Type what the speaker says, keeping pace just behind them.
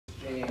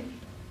exchange.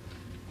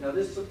 Now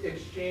this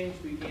exchange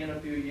began a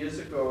few years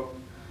ago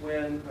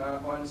when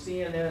on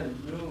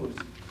CNN News,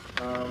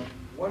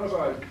 one of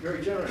our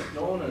very generous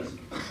donors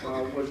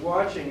was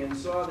watching and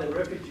saw the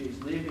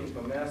refugees leaving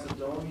from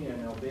Macedonia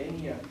and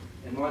Albania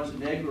and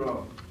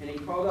Montenegro. And he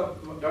called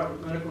up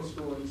Dartmouth Medical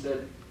School and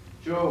said,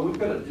 "Joe, we've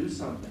got to do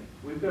something.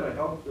 We've got to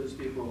help those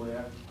people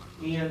there."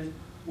 And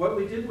what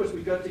we did was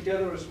we got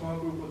together a small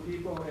group of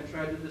people and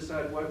tried to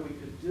decide what we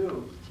could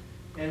do.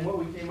 And what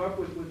we came up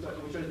with,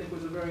 which I think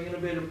was a very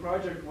innovative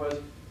project, was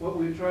what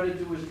we tried to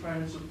do was try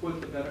and support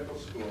the medical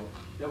school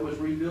that was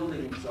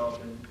rebuilding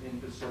itself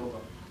in Kosova.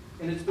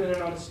 And it's been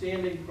an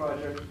outstanding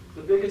project.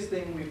 The biggest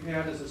thing we've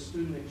had is a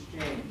student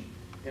exchange.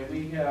 And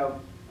we have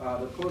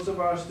the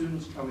Kosovar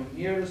students coming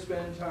here to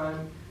spend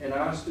time, and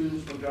our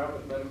students from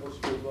Dartmouth Medical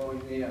School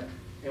going there.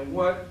 And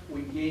what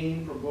we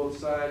gain from both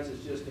sides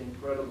is just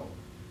incredible.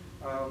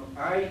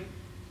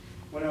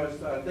 When I was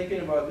thinking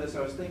about this,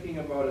 I was thinking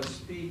about a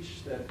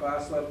speech that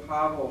Václav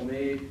Havel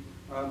made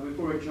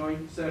before a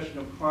joint session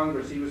of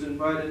Congress. He was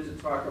invited to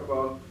talk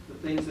about the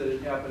things that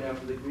had happened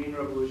after the Green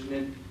Revolution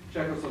in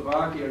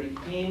Czechoslovakia, and he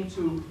came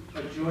to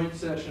a joint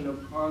session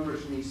of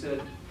Congress, and he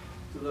said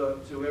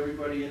to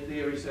everybody in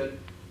there, he said,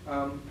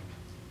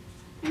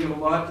 "We have a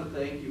lot to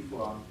thank you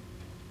for.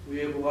 We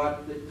have a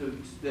lot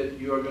that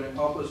you are going to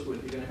help us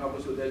with. You're going to help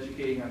us with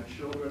educating our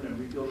children and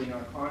rebuilding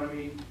our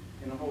economy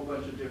and a whole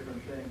bunch of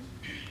different things.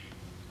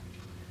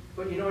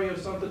 But you know, you have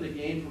something to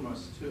gain from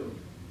us too.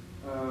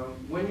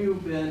 When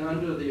you've been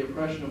under the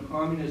oppression of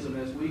communism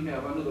as we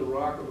have, under the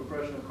rock of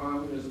oppression of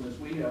communism as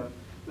we have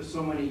for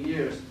so many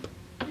years,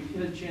 you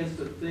get a chance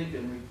to think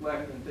and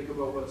reflect and think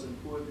about what's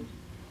important.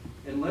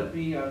 And let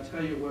me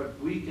tell you what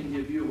we can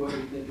give you, what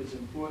we think is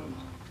important."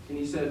 And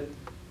he said,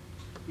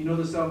 "You know,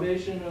 the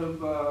salvation of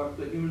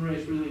the human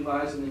race really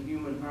lies in the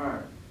human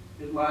heart.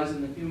 It lies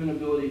in the human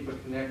ability for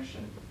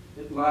connection.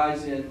 It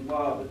lies in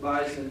love. It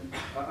lies in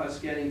us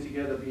getting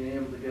together, being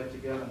able to get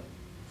together."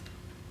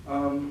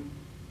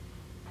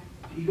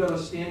 He got a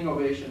standing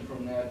ovation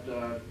from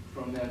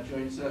that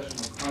joint session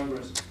of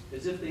Congress,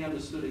 as if they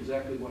understood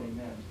exactly what he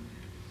meant.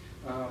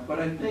 But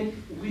I think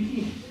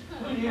we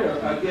here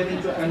are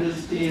getting to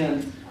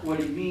understand what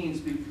he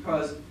means,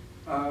 because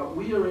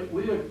we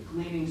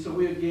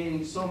are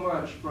gaining so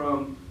much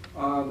from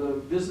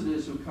the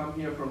visitors who come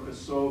here from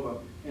Kosova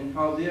and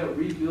how they're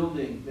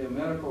rebuilding their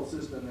medical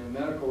system, their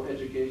medical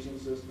education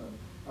system.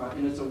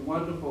 And it's a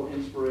wonderful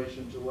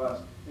inspiration to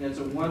us, and it's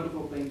a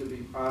wonderful thing to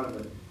be part of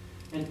it.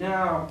 And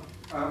now,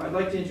 I'd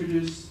like to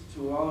introduce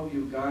to all of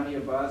you Gani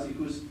Abazi,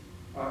 who's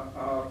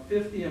a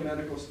fifth-year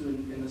medical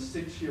student in the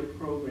 6-year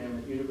program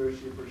at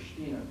University of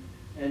Pristina.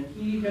 And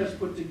he has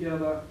put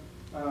together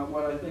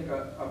what I think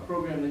a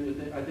program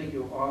that I think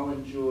you'll all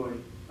enjoy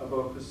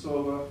about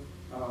Kosova,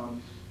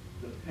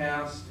 the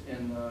past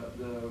and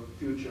the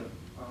future.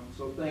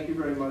 So thank you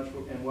very much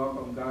and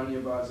welcome Gani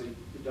Abazi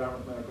to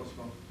Dartmouth Medical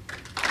School.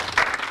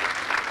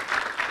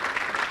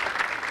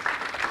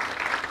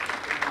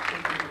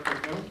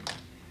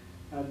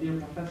 Dear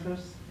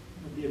professors,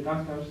 dear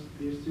doctors,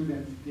 dear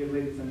students, dear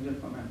ladies and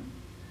gentlemen,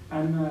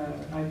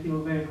 I feel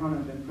very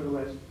honored and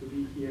privileged to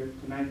be here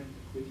tonight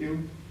with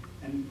you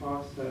and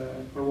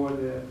forward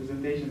a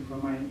presentation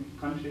from my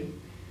country,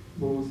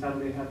 who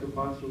sadly had to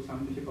pass through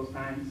some difficult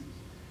times.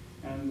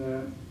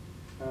 And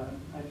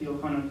I feel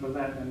honored for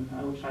that, and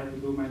I will try to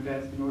do my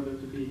best in order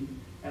to be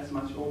as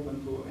much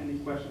open to any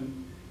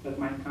question that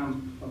might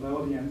come from the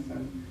audience,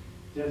 and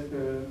just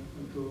to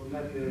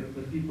let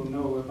the people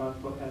know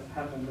about what has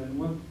happened and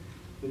what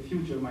the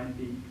future might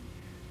be.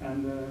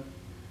 And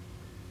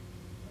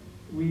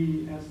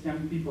we as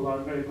young people are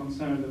very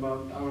concerned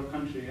about our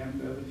country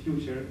and the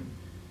future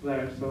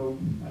there, so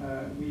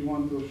we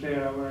want to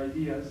share our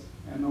ideas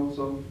and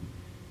also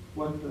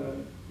what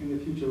in the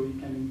future we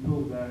can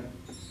improve there.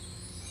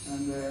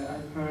 And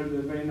I've heard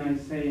a very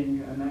nice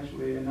saying, and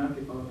actually an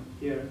article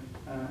here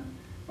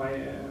by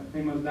a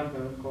famous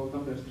doctor called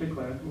Dr.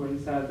 Strickler, where he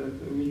said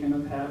that we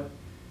cannot have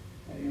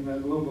in the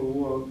global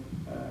world,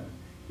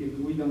 if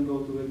we don't go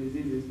to the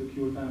diseases to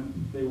cure them,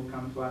 they will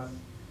come to us.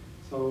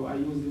 So I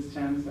use this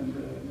chance and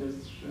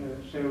just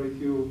share with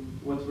you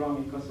what's wrong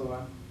in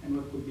Kosovo and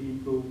what could be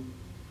improved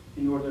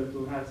in order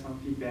to have some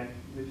feedback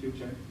in the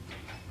future.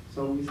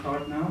 So we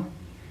start now,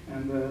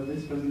 and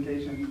this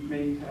presentation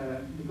may,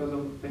 because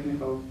of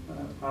technical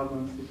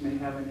problems, it may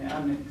have an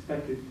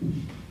unexpected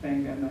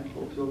thing, and I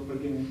hope you'll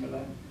forgive me for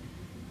that.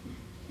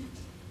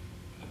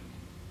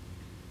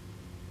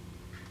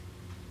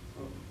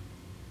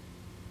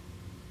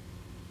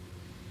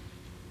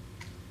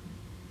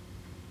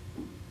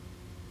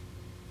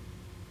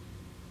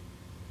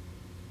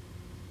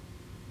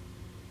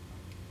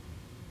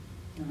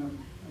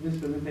 This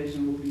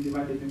presentation will be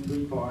divided in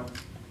 3 parts.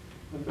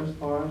 The first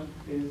part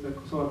is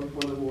Kosovo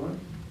before the war,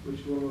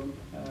 which will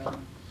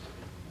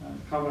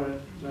cover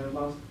the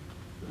last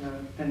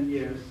 10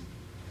 years.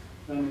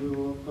 Then we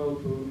will go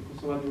to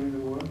Kosovo during the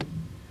war.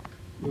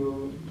 We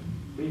will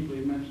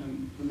briefly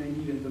mention the main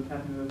events that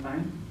happened at the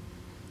time.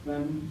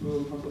 Then we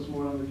will focus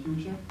more on the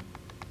future.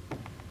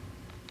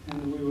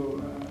 And we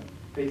will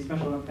pay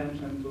special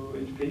attention to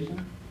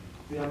education,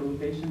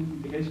 rehabilitation,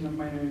 integration of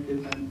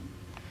minorities, and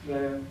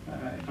the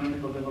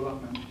economical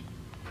development.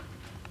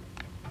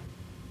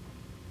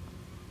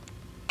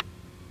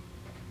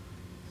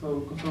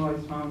 So Kosovo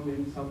is found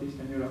in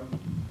southeastern Europe.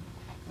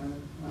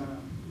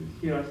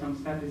 Here are some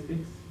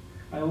statistics.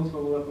 I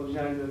also will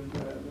apologize that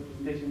the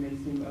presentation may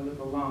seem a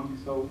little long,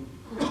 so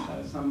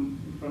some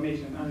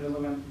information,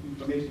 irrelevant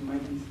information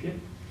might be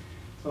skipped.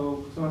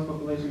 So Kosovo's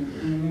population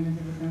is 2 million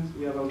inhabitants.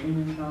 We have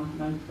Albanians around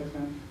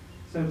 90%,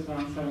 Serbs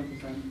around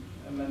 7%,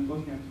 and then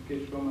Bosnian,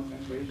 Turkish, Romans,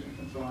 and Croatians,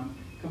 and so on.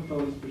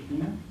 Capital is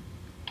Pristina.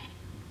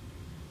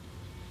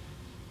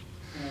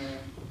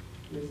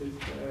 This is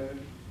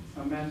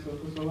some maps of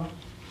Kosovo.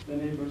 The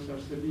neighbors are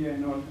Serbia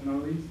in north and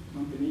northeast,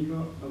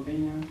 Montenegro,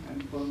 Albania,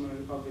 and former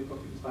Republic of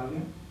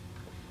Yugoslavia.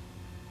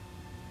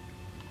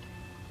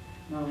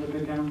 Now the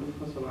background of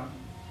Kosovo.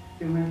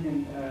 Till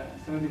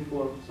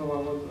 1974,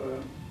 Kosovo was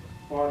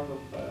part of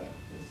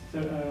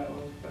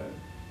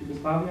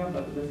Yugoslavia,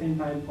 but at the same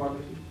time part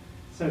of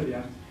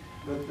Serbia.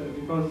 But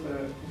because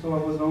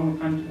Kosovo was the only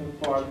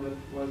part that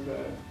was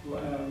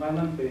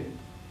violently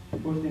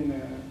pushed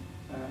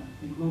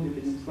included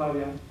in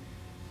Yugoslavia,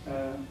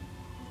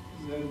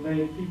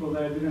 the people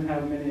there didn't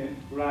have many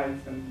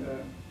rights, and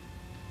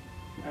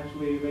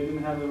actually they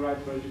didn't have the right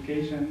for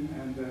education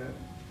and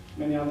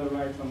many other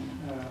rights on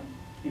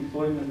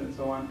employment and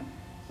so on.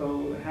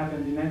 So it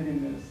happened in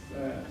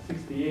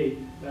 1968.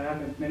 There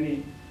happened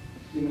many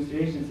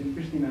demonstrations in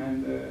Pristina,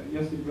 and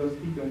Josip Broz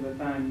Tito at the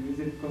time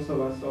visited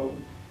Kosovo, so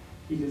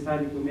he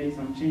decided to make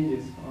some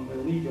changes on the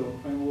legal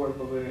framework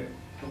of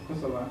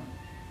Kosovo.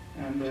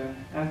 And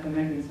after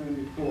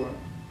 1974,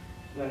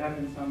 there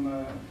happened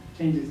some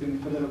changes in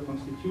the federal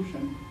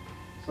constitution.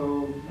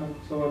 So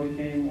Kosovo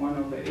became one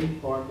of the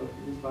 8 parts of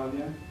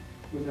Yugoslavia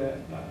with a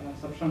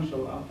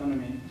substantial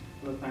autonomy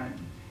at the time.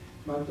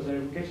 But the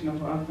revocation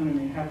of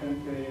autonomy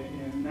happened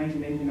in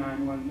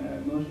 1989 when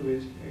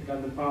Milosevic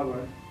got the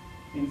power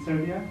in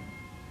Serbia.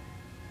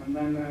 And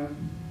then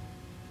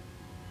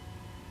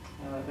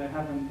there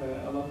happened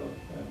a lot of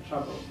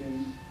troubles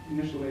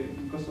initially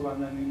in Kosovo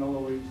and then in all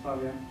over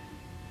Yugoslavia.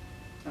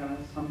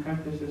 Some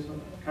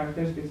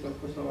characteristics of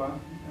Kosovo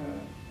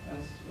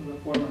as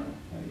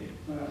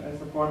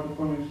a part of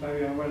former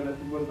Yugoslavia were that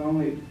it was the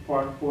only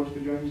part forced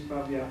to join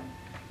Yugoslavia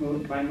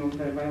by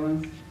military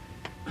violence,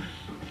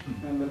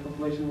 and the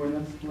population were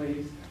not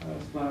slaves,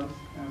 Slavs,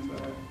 and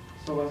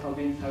Kosovo's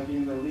Albanians have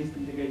been the least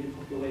integrated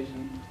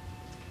population.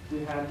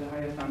 We had the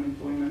highest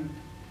unemployment.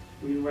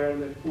 We were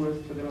the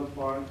poorest federal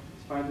part,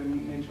 despite the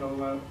natural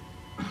wealth,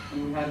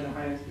 and we had the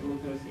highest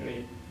illiteracy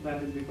rate.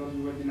 That is because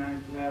we were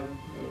denied to have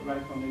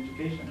right from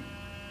education.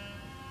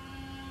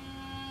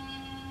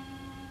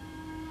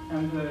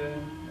 And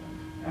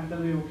after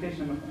the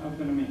revocation of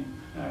autonomy,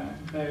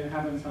 there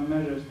happened some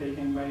measures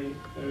taken by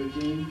the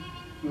regime,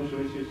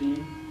 Milosevic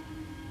regime.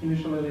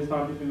 Initially, they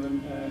started in the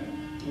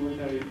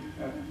military,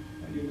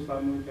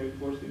 Yugoslav military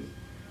forces.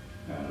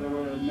 There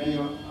were many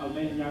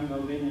young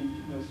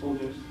Albanian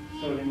soldiers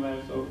serving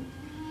there, so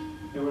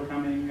they were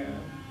coming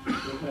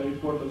with a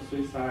report of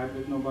suicide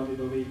that nobody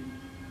believed.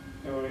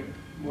 There were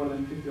more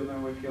than 50 of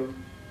them were killed.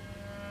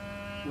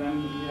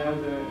 Then we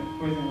had the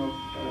poisoning of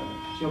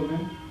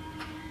children,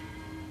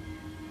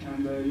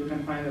 and you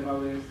can find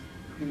about this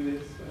in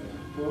this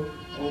book,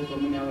 also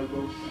many other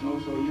books, and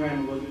also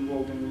UN was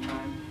involved in the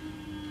time.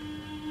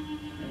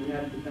 And we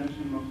had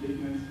detention of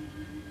treatments.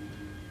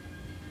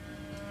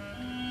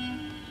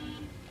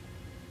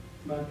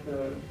 But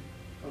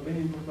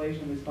Albanian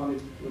population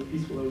responded with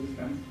peaceful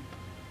resistance.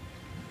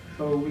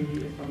 So we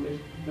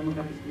established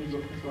Democratic League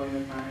of Kosovo at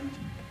the time,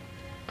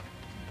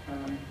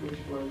 which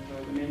was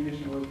the main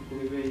mission was to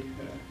cultivate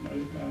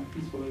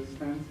peaceful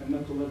resistance and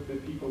not to let the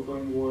people go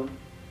in war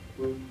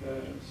with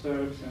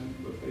Serbs and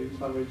with the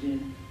Yugoslav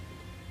regime.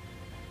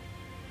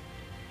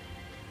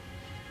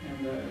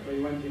 And they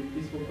went in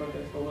peaceful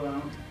protests all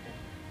around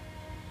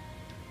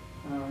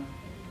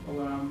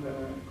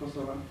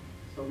Kosovo.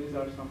 So these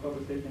are some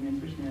photos taken in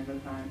Pristina at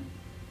that time.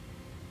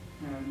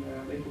 And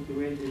they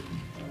cultivated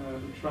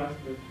the trust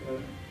that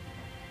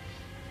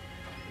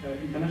the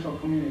international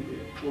community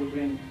will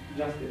bring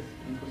justice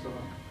in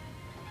Kosovo.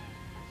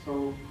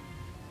 So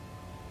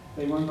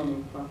they went on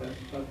with protest,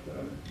 but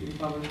the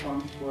Yugoslav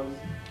response was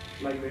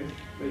like this.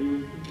 They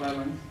used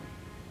violence,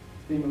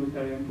 state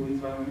military and police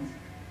violence.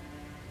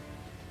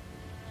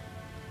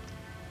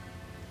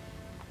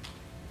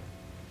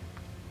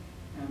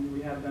 And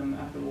we had then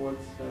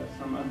afterwards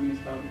some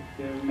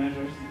administrative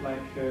measures,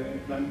 like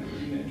then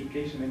in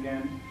education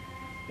again.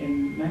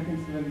 In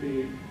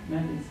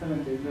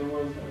 1970s, there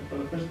was for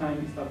the first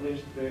time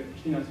established the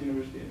Pristina's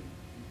University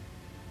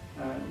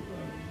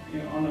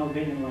on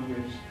Albanian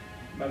language.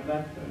 But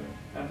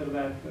after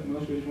that,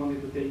 Milosevic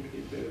wanted to take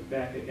it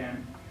back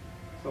again.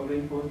 So they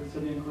imposed the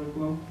Serbian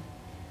curriculum,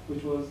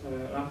 which was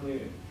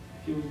roughly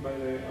fused by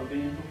the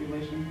Albanian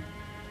population.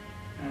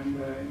 And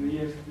in the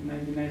years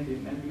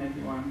 1990,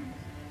 1991,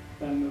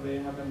 then they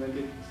happened a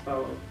big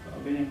expel of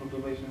Albanian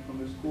population from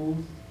the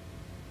schools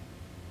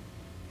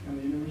and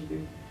the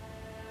university.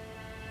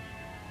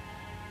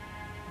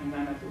 And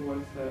then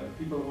afterwards,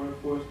 people were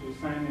forced to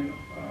sign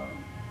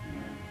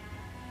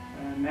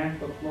an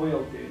act of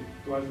loyalty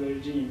towards the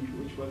regime,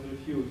 which was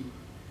refused.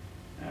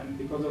 And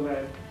because of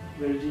that,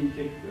 the regime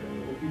kicked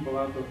the people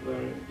out of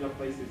their job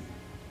places.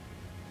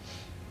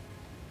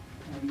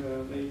 And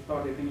they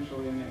started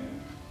initially in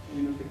the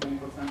University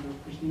Clinical Center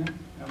of Pristina,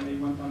 and they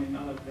went on in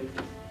other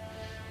places.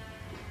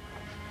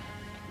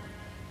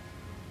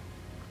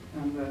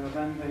 And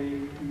then they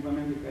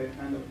implemented a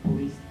kind of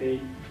police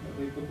state.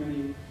 They put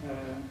many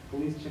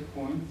police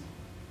checkpoints,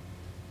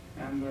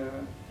 and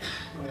the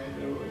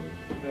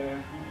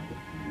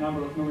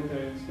number of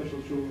military and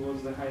special troops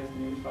was the highest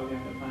in Yugoslavia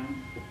at the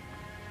time.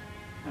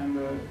 And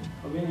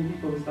Albanian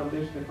people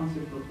established the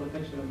concept for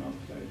protection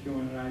of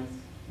human rights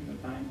in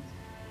the time,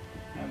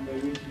 and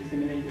which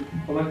disseminated,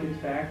 collected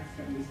facts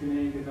and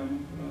disseminated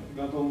them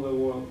got all the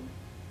world.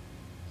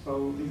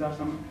 So these are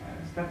some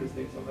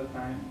statistics of the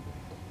time.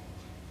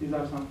 These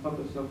are some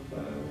photos of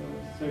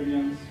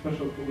Serbian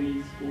special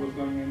police who was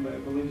going in the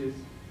villages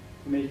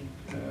to make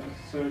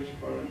search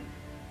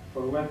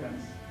for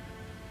weapons.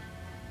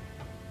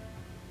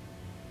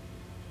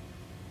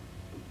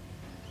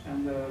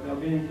 And the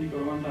Albanian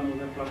people went on with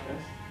their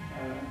protest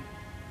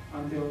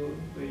until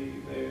the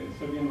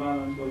Serbian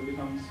violence was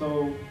become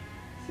so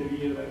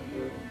severe that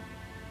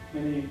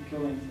many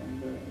killings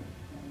and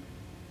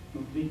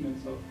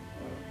treatments of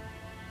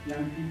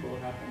young people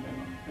happened,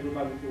 and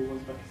everybody who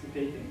was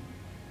participating.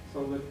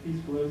 So the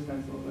peaceful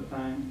resistance of the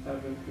time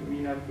said that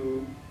we have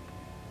to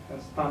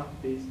stop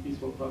these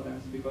peaceful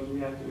protests because we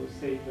have to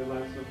save the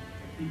lives of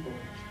people.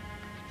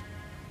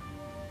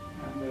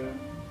 And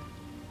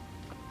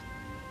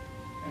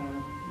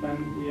then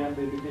we had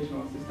the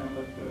educational system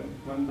that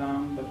went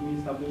down, but we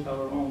established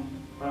our own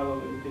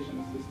parallel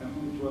educational system,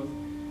 which was,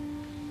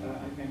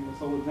 I think, the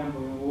sole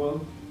example in the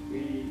world.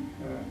 We,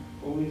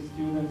 all these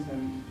students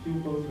and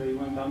pupils, they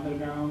went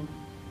underground,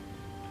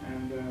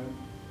 and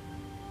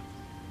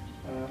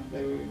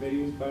they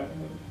used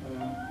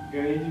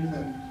garages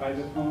and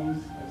private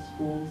homes as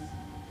schools.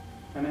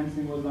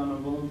 Financing was done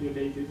on volunteer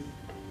basis.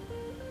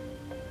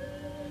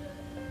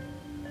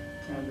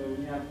 And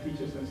we had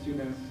teachers and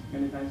students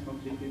many times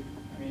completed.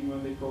 I mean,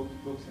 when they wrote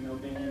books in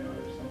Albanian or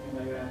something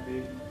like that,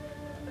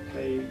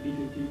 they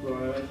beat people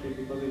or arrested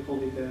because they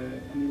called it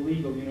an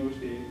illegal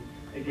university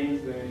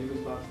against the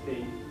Yugoslav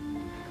state.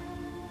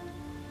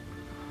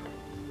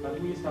 But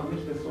we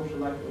established a social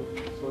life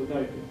of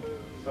solidarity.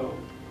 So,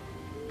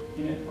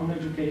 on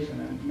education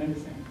and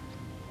medicine,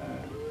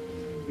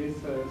 this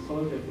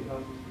solidarity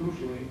helped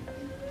crucially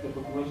the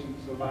population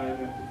to survive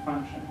and to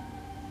function.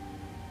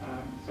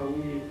 So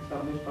we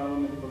established parallel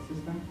medical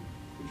system,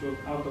 which was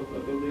out of the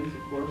buildings,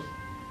 of course,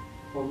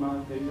 called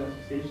Military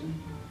Association.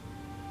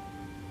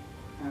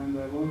 And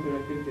voluntary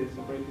activities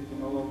operated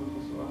in all over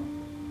Kosova.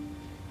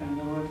 And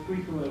there were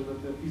three pillars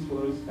that the peaceful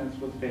resistance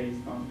was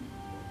based on.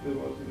 There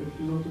was a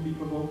refusal to be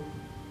provoked,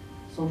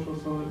 social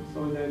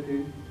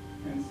solidarity,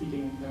 and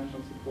seeking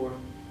international support.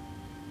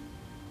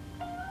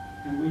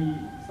 And we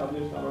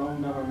established our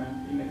own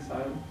government in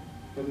exile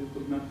because it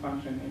could not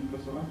function in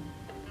Kosovo.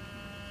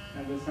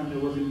 And the center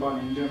was in Bonn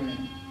in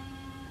Germany.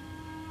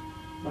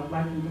 But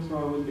life in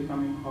Kosovo was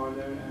becoming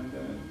harder,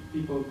 and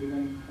people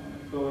didn't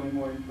go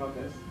anymore in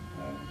protest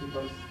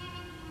because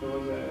there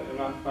was a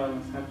rough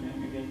violence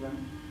happening against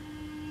them.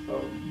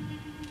 So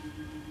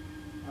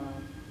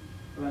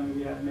then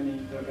we had many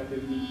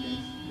interrogative meetings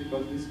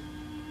because these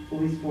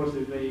police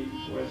forces, they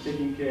were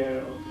taking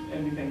care of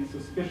anything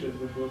suspicious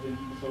that was in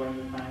Kosovo at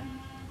the time.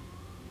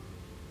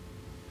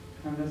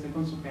 And as a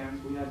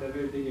consequence, we had a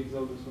very big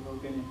exodus of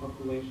Albanian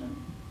population.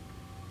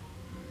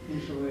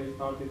 Initially, they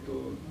started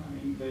to,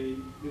 they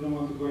didn't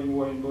want to go in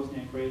war in Bosnia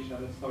and Croatia.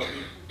 They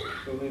started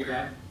to live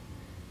that.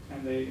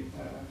 And they,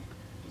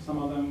 some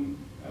of them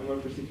were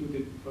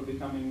persecuted for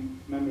becoming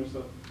members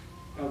of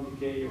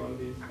LDK, or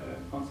this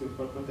Council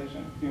for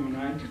Protection of Human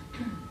Rights.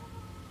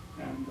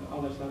 And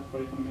others left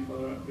for economical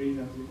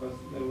reasons because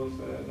there was,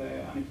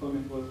 the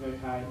unemployment was very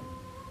high.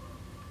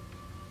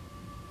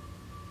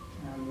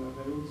 And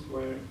the roots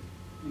were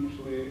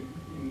initially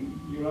in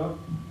Europe,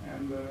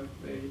 and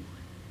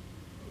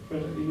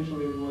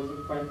initially it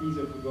was quite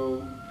easier to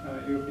go.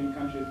 European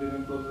countries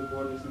didn't close the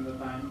borders in the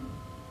time,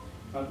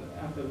 but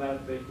after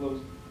that they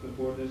closed the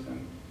borders,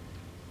 and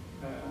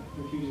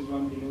refugees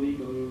went in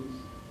illegal routes.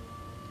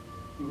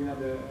 We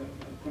had a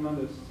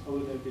tremendous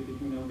solidarity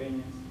between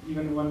Albanians.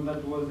 Even when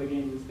that was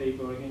against the state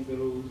or against the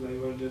rules, they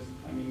were just,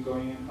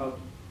 going and help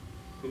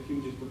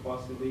refugees to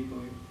pass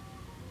illegally.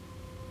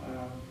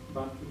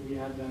 But we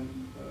had then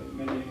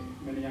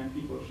many young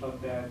people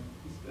shot dead,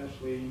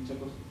 especially in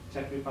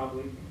Czech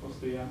Republic,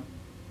 Austria,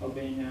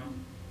 Albania,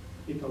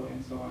 Italy,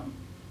 and so on.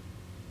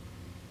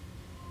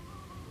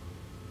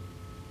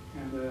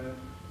 And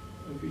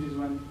refugees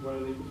went where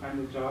they could find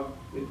a job,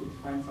 they could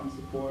find some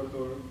support,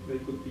 or they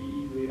could be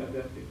easily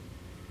adapted.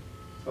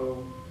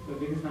 So the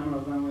biggest number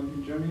of them went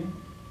in Germany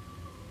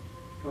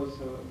because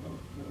of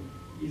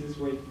the easiest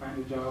way to find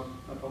a job,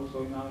 but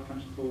also in other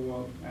countries of the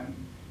world. And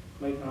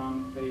later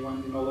on, they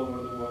went in all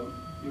over the world.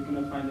 You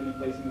cannot find any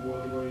place in the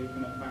world where you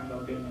cannot find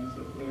Albanians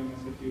living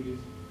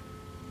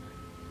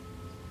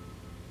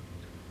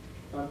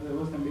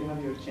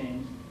behavior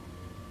changed.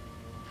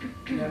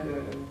 We had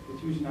a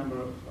huge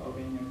number of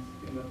Albanians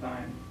in the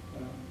time,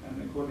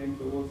 and according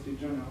to Wall Street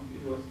Journal,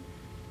 it was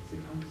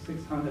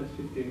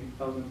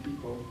 650,000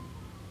 people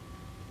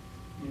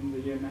in the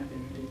year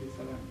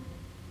 1987.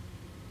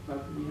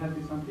 But we had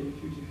this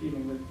anti-refugee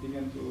feeling that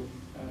began to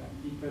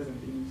be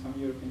present in some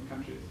European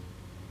countries.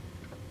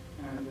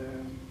 And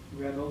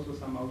we had also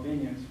some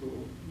Albanians who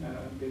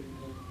did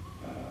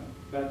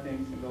bad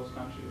things in those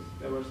countries.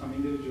 There were some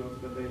individuals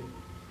that they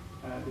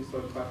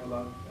destroyed quite a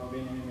lot,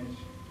 Albanian image.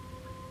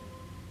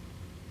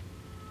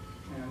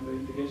 And the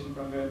integration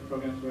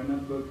programs were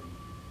not good,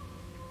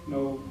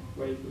 no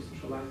way to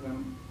socialize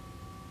them.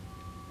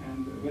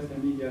 And the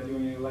Western media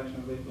during the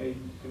elections, they played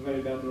a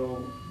very bad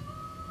role,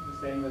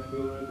 saying that we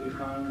already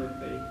found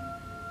that they,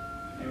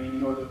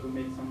 in order to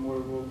make some more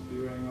votes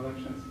during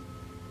elections.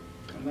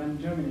 And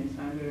then Germany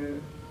signed a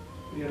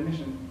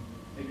readmission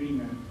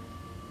agreement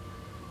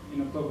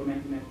in October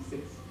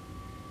 1996.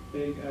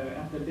 They,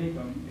 after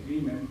Dayton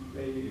agreement,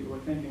 they were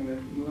thinking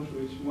that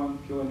Milosevic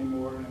won't kill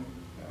anymore, and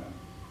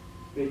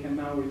they can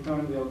now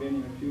return the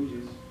Albanian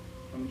refugees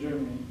from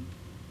Germany.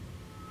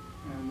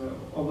 And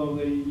although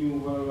they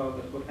knew very well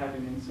that what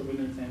happened in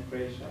Srebrenica and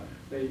Croatia,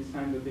 they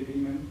signed the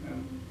agreement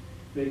and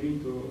they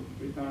agreed to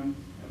return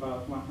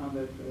about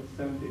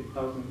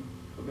 170,000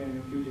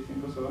 Albanian refugees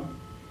in Kosovo.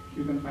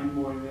 You can find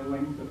more in the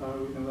links that are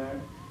written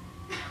there.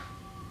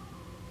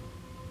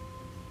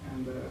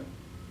 And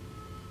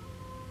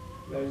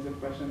there is a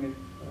question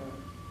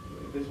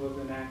if this was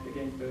an act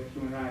against the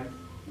human rights.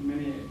 And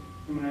many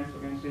human rights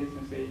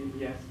organizations say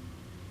yes.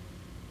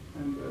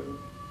 And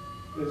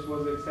this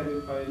was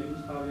accepted by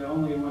Yugoslavia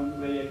only when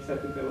they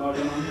accepted a large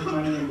amount of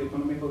money and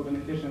economical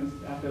beneficence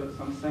after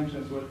some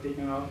sanctions were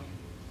taken off.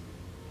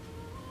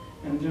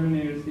 And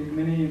Germany received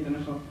many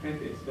international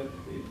critics, but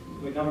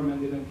the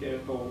government didn't care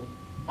at all.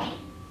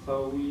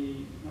 So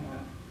we,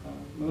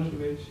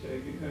 Milosevic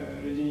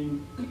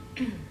regime,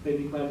 they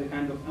declared a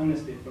kind of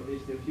amnesty for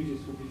these refugees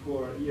who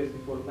years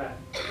before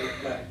left.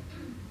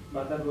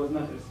 But that was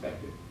not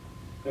respected.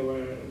 There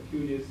were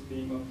refugees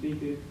being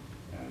maltreated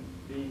and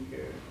being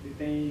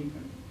detained,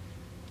 and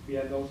we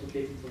had also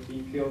cases of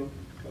being killed.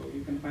 So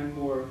you can find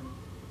more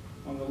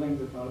on the links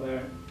that are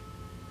there.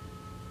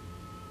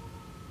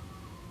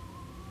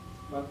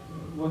 But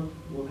what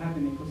will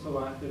happen in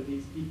Kosovo after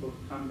these people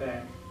come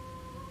back?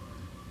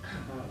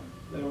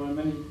 There were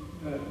many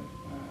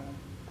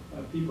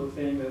people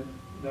saying that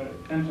their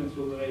tensions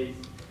will raise,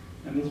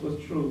 and this was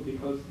true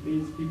because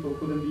these people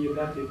couldn't be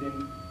adapted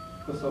in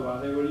Kosovo.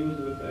 They were used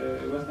with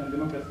Western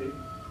democracy,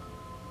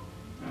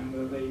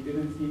 and they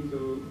didn't seem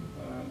to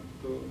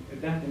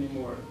adapt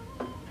anymore.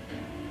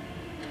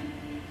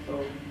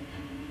 So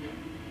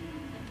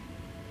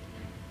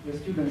the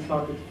students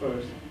started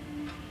first.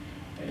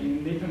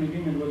 In the Dayton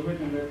Agreement was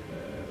written that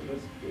the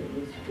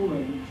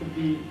schooling should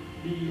be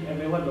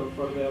available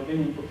for the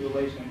Albanian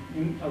population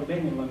in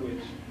Albanian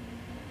language,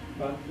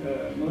 but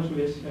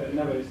Milosevic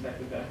never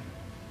respected that.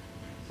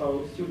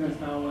 So students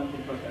now went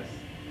to protest.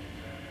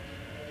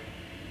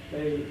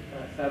 They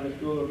said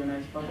that we will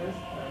organize protests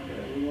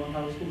and we want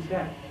our schools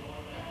back.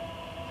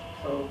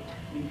 So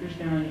in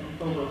Christian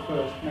October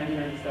 1st,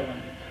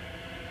 1997,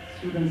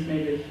 students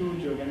made a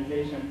huge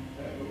organization,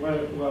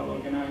 well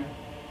organized,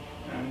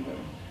 and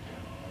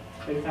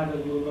they said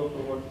that we will go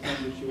forward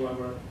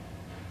to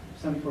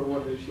send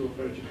forward the issue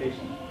for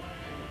education.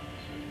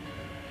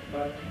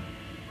 But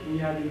we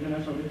had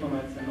international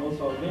diplomats and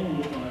also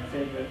Albanian diplomats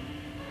saying that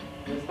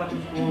the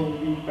status quo will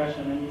be in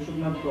question and we should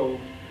not go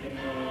in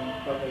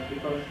protest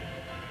because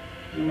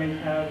you may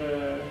have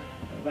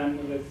then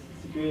the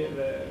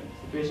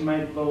situation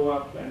might blow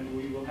up and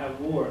we will have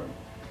war.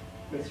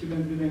 The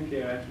students didn't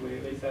care actually.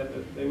 They said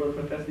that they were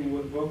protesting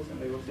with books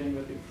and they were saying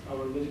that it's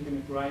our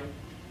legitimate right.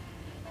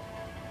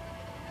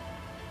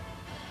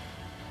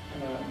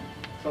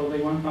 So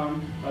they went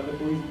on, but the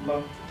police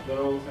blocked the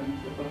roads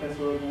and the protests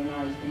were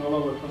organized in all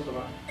over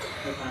Kosovo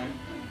at the time.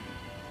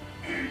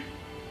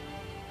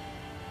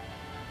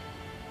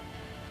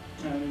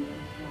 And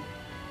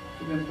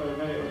students were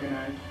very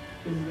organized.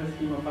 This is the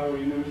scheme of our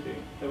university.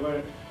 There were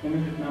a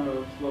limited number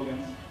of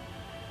slogans.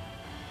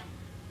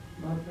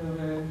 But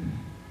the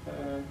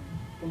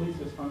police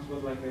response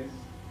was like this.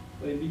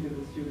 They beat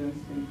the students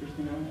in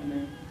Pristina and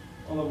then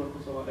all over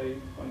Kosovo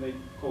when they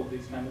called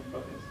these kind of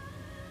protests.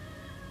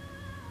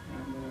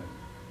 And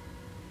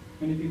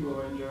many people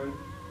were injured,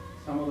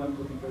 some of them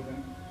put in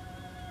prison.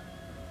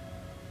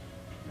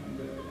 And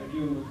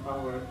arguing with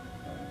power,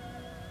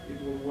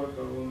 it will work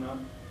or will not,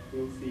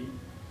 we'll see.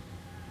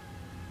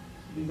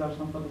 These are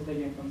some photos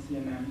taken from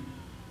CNN.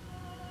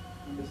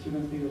 And the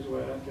student leaders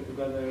were arrested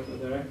together with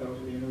the director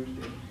of the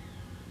university.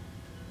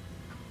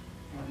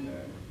 And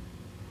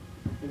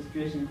the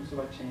situation in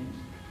Kosovo changed.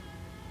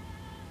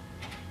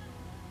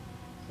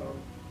 So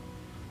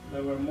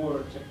there were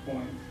more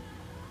checkpoints.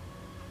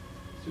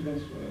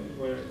 Students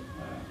were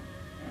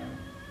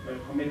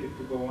committed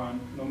to go on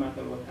no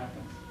matter what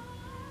happens.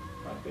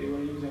 But they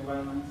were using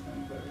violence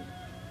and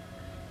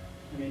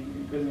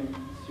imprisoning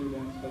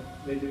students, but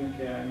they didn't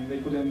care.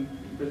 They couldn't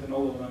imprison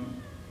all of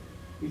them.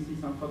 we see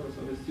some photos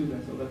of the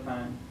students of the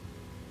time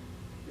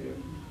here.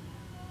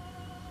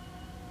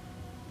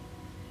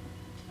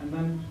 And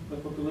then the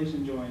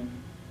population joined.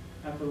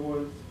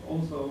 Afterwards,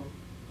 also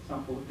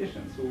some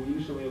politicians who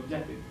initially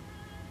objected.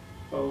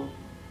 So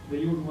the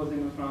youth was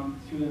in the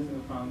front, students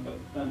in the front, but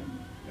then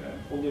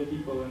older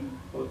people and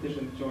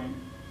politicians joined.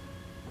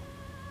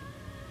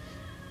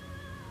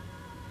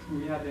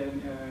 We had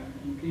an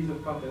increase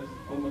of protests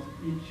almost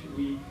each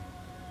week,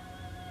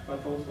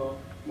 but also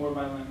more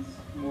violence,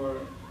 more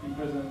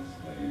imprisonings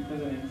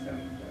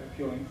and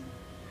killings.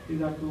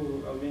 These are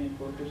two Albanian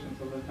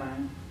politicians of the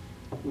time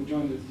who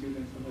joined the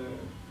students of the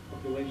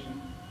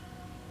population.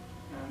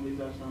 And these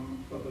are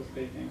some photos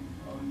taken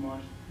on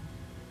March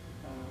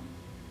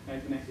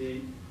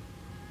 1998.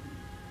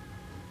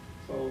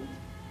 So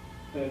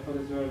the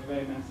photos were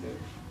very massive,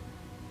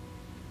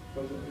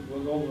 because it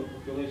was all the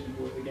population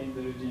who was against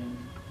the regime.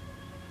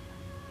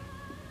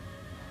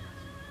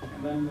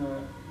 And then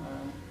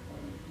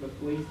the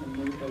police and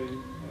military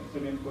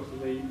Serbian forces,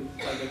 they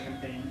intensified their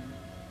campaign.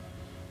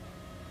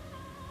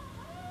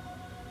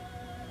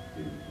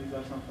 These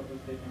are some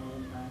photos taken all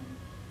the time.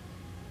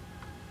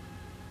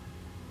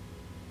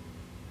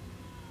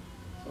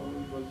 So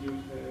it was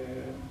used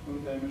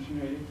military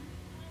machinery,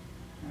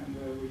 and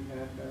we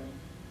had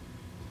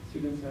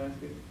students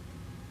arrested,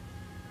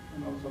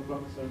 and also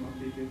Professor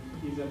maltreated.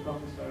 He's a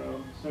professor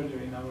of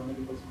surgery in our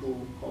medical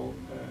school called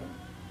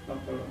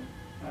Dr.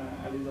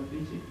 Aliza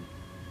Plici.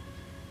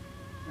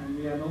 And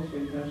we had also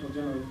international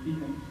journalists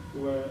beaten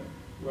who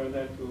were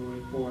there to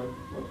report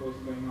what was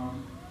going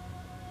on.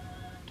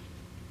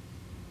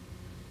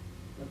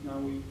 But now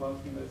we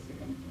paused in the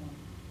second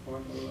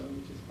part,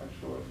 which is quite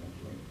short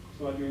actually.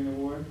 So during the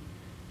war,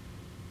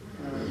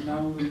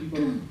 now the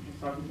people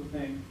started to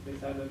think, they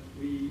said that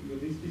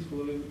with this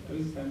peaceful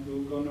resistance, we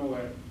will go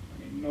nowhere.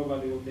 I mean,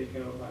 nobody will take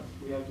care of us.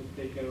 We have to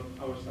take care of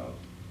ourselves.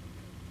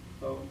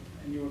 So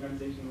a new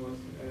organization was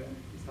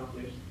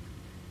established.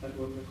 That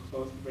was the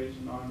Kosova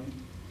Liberation Army,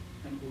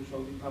 and who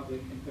showed the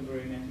public in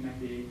February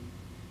 1998.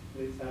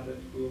 They said that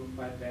we will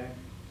fight back.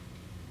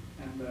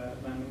 And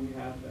then we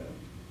had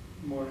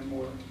more and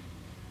more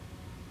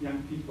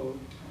young people,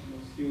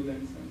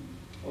 students, and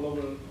all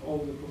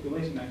the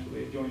population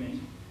actually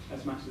joining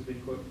as much as they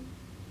could.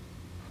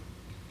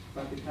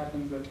 But it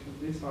happens that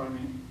this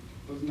army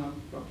was not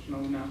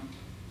professional enough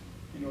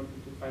in order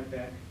to fight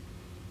back,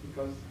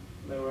 because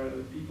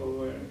the people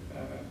were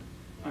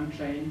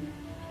untrained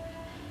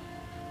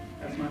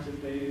as much as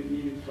they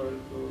needed to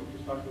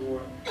start the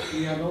war.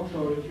 We had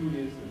also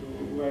refugees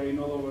who were in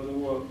all over the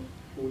world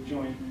who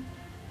joined.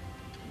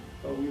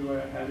 So we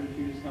had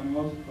refugees coming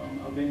also from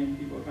Albanian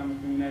people coming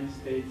from the United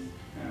States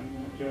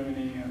and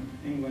Germany and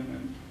England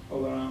and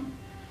all around.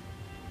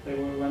 They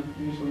went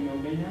initially in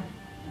Albania,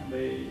 and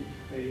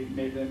they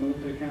made the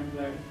military camp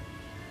there.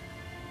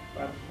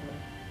 But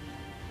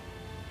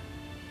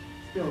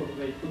still,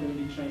 they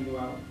couldn't be trained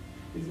well.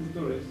 This is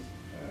tourists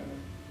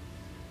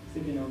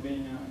sitting in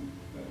Albania, and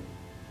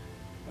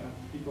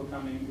people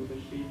coming with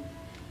the sheep.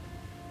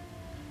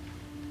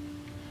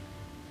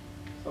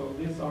 So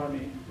this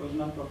army was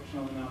not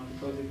professional enough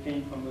because it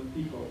came from the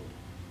people.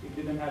 It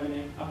didn't have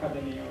any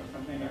academy or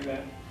something like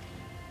that.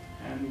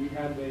 And we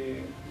had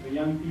the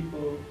young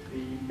people, the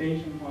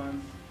impatient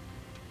ones,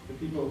 the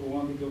people who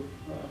wanted to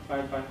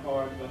fight by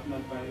heart but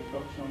not by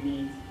professional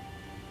means,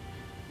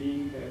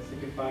 being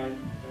sacrificed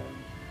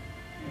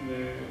in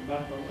the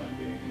battle and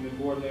in the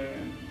border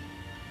and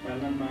by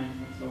landmines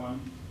and so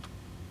on.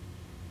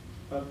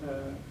 But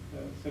the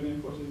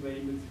Serbian forces, they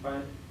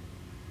intensified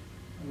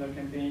their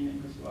campaign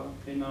in Kosova.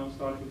 They now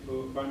started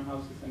to burn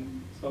houses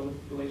and expel the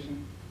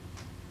population.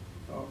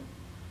 So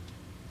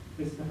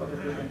this is a photo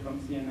taken from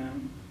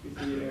CNN. We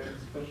see a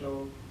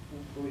special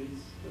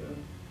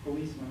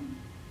policeman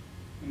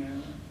in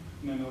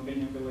an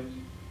Albanian village.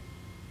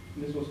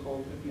 And this was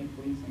called ethnic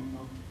policing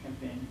of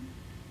campaign.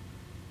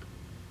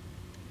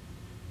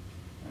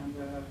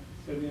 And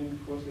Serbian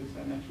forces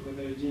and actually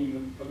the regime,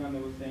 the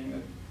propaganda was saying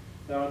that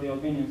there are the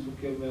Albanians who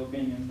killed the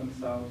Albanians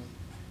themselves.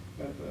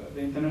 But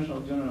the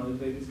international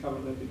journalists, they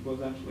discovered that it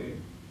was actually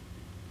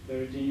the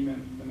regime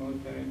and the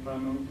military and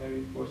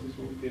paramilitary forces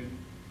who did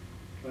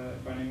the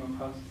burning of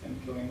houses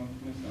and killing of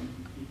innocent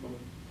people,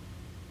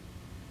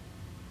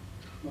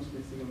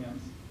 mostly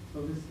civilians.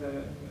 So this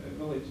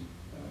village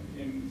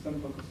in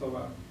central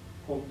Kosova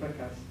called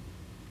Prekas,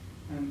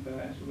 and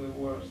actually the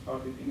war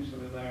started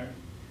initially there.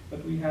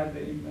 But we had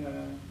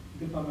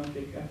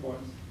diplomatic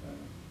efforts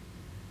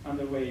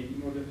underway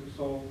in order to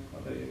solve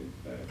the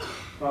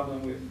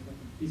problem with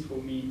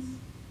peaceful means.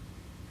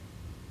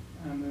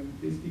 And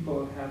these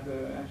people had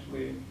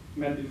actually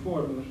met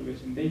before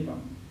Milosevic in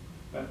Dayton,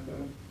 but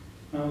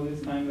now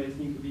this time they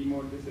seem to be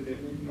more decisive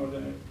in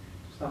order to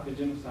stop the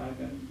genocide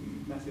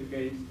and massive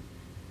graves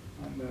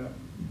and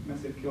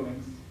massive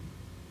killings.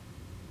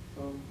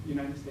 So the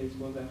United States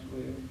was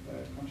actually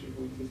a country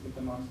who insisted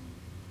the most.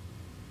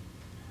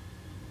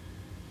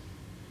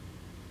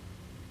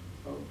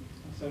 So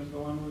Serbs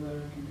go on with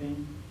their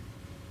campaign.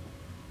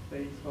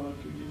 They expel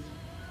refugees.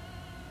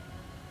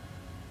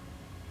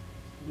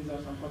 These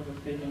are some photos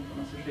taken from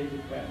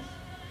Associated Press.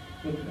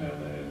 But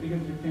the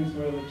biggest victims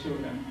were the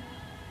children.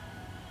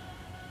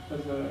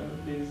 Because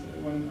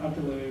when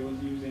artillery was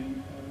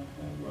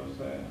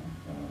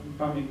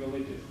bombing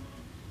villages,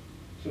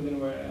 children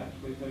were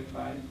actually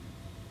terrified.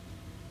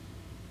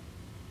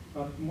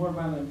 But more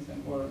violence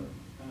and more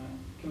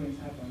killings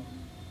happened.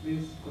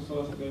 This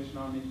Kosovo Salvation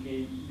Army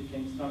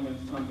became stronger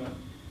and stronger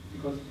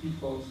because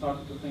people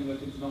started to think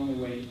that it's the only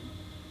way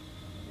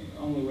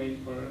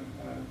for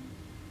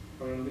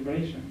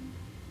liberation.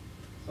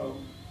 So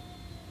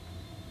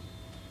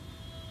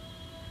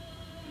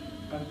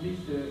at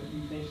least the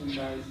imitation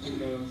guys, the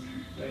girls,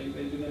 they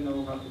didn't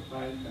know how to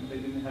fight, and they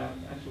didn't have,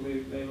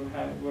 actually they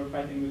were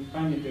fighting with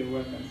primitive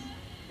weapons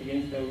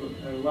against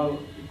a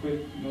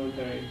well-equipped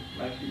military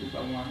like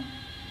Yugoslav.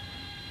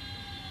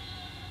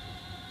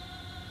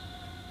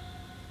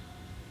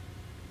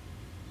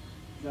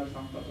 These are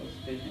some photos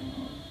taken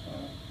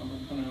from a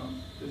tunnel.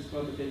 This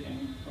photo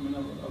taken from an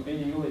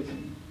Albanian village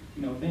in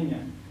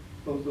Albania,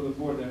 close to the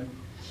border,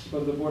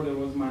 because the border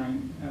was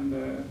mined, and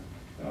the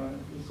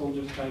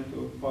soldiers tried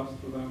to pass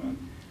through them. And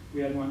we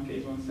had one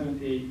case when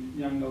 78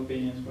 young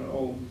Albanians were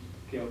all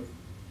killed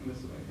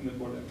in the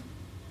border.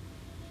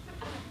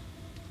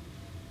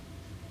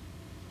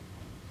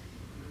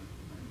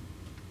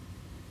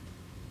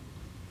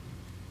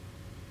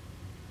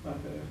 But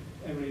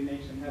every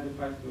nation had a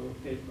price to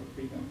pay for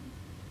freedom.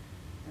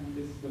 And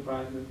this is the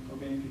price that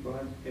Albanian people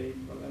had to pay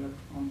for their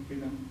own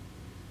freedom.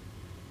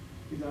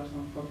 These are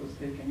some photos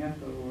taken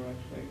after the war,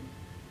 actually.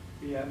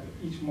 We have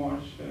each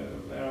march,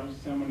 there are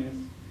ceremonies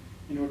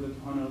in order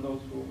to honor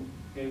those who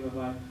gave their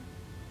life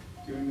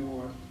during the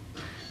war.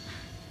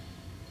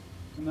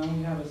 And now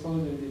we have a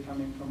solidarity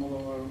coming from all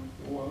over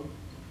the world.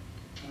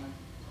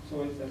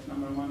 So it's that's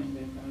number one in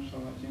the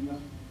international agenda.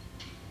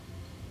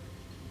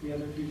 We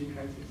had a refugee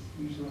crisis.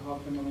 Initially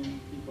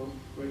 500,000 people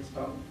were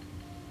expelled.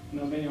 And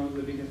Albania was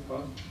the biggest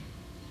cause.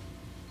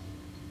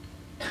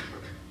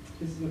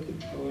 This is a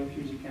typical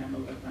refugee camp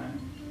of that time.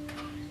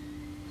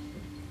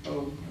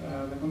 So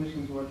the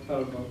conditions were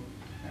terrible,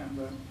 and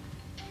in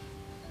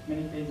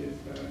many cases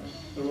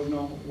there was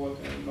no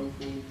water, no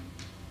food,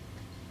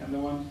 and the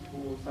ones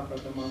who suffered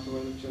the most were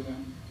the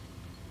children.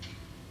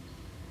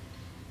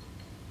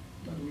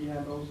 But we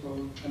had also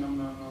the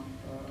phenomenon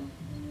of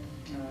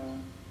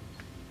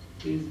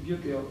these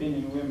beautiful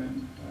Albanian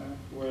women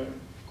were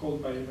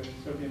called by the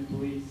Serbian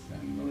police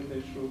and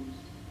military troops.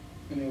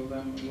 Many of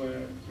them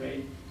were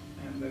raped,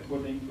 and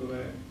according to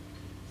the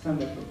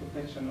Center for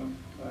Protection of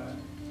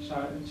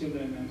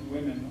Children and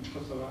Women of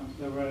Kosovo,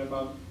 there were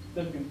about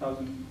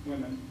 13,000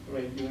 women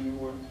raped during the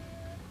war.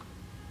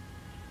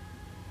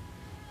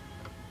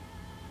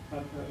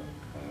 But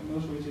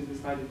Milosevic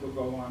decided to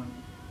go on.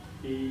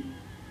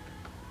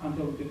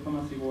 Until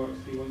diplomacy works,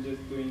 he was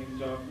just doing his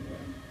job,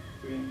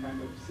 doing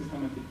kind of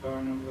systematic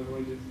burn of the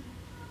villages.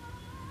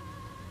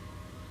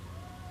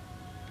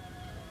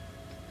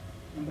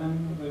 And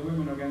then the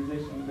women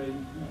organizations, they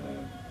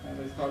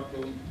start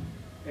to,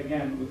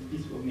 again, with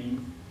peaceful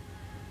means.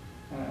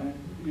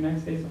 The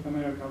United States of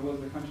America was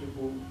the country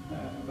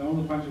the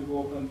only country who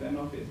opened an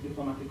office,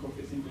 diplomatic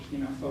office in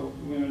Pristina. So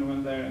women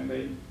went there and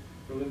they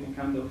were lighting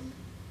candles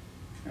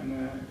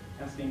and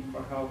asking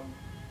for help.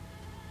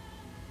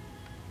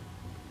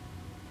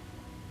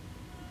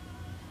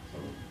 So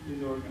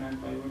these were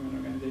organized by women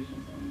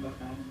organizations in that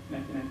time,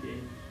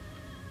 1998.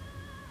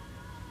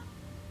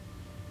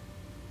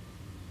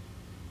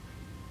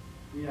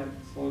 We had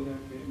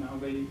solidarity. Now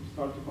they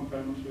start to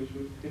compare Milosevic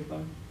with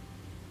Hitler.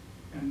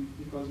 And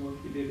because what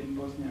he did in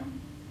Bosnia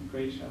and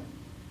Croatia,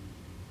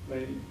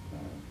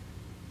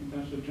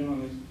 international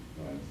journalists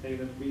say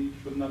that we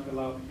should not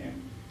allow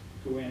him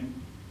to win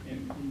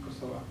in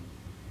Kosovo.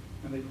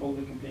 And they called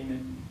the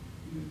campaign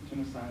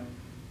genocide.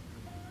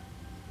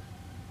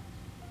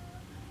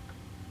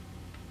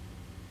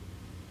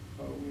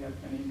 So we had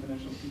many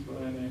international people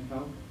rendering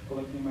help,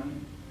 collecting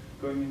money,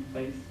 going in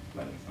place,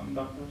 like some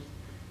doctors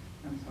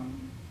and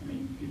some,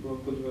 people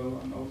of goodwill,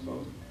 and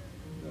also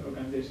the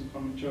organizations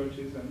from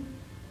churches and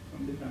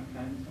from different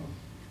kinds of,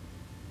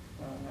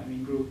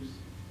 groups.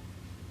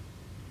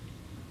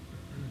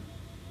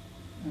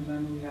 And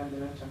then we had the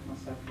Rachak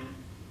massacre.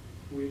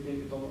 We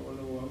did it all over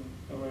the world.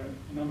 There were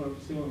a number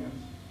of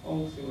civilians,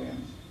 all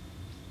civilians,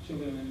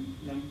 children and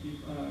young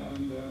people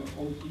and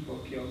old people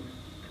killed.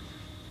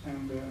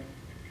 And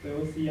the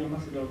OSCE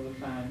ambassador of the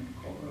time,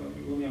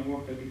 William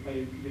Walker,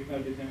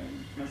 declared it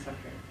a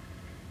massacre.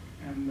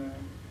 And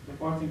the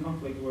parties in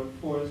conflict were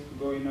forced to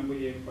go in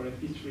Nagoya for a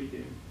peace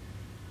treaty.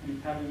 And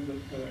it happens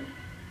that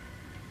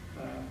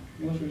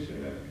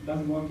Milosevic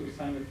doesn't want to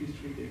sign the peace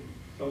treaty.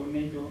 So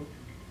NATO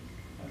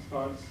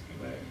starts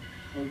the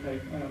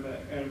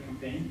air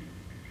campaign.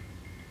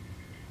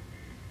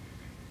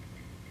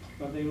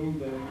 But they ruled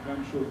the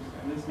ground troops,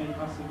 and this made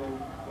possible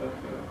that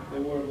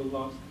the war will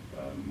last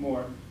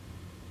more.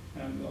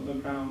 And on the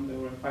ground there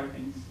were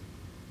fightings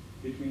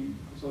between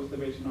Kosovo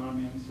Salvation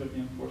Army and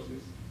Serbian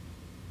forces.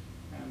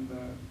 And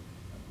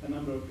the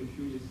number of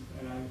refugees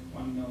arrived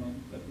 1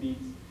 million. That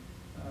means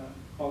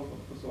half of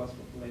Kosovo's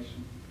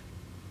population.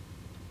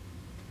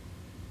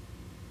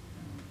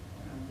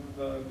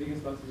 the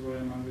biggest losses were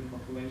among the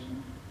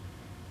population.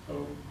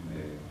 So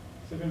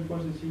Serbian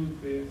forces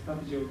used the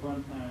strategy of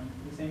quarantine,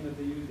 the same that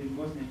they used in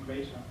Bosnia and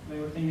Croatia. They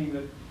were thinking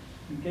that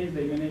in case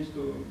they manage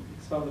to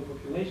expel the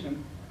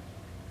population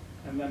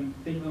and then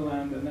take the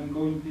land and then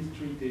go into this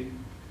treaty,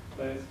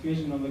 the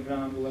situation on the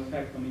ground will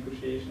affect the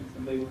negotiations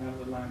and they will have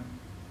the land.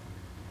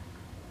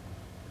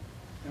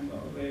 And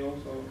they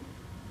also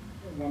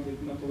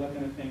wanted not to let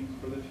anything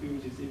for the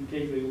refugees in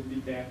case they would be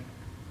back,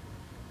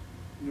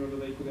 in order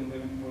they couldn't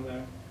live anymore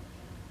there.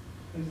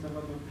 This is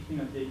about what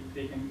Pristina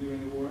taken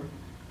during the war.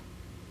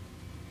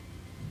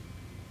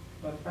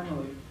 But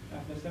finally,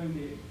 after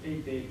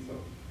 78 days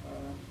of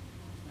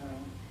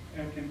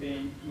air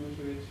campaign,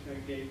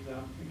 Milosevic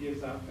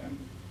gives up, and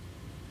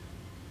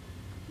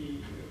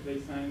they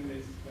signed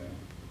this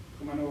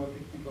Kumanovo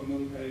technical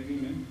military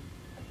agreement,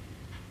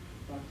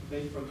 but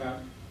they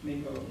forgot,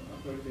 NATO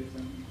authorities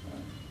and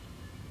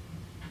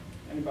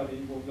anybody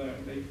involved there,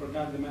 they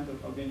forgot the matter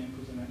of Albanian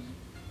prisoners.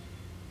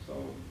 So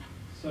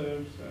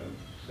Serbs,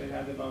 they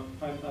had about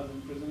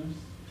 5,000 prisoners,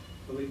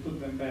 so they took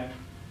them back.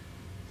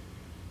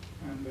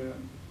 And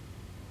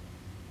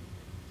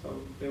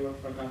so they were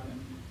forgotten.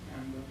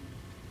 And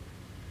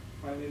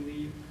while they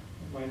leave,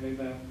 while they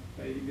left,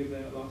 they did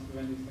a lots of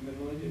vengeance in the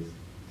villages.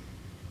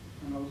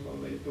 And also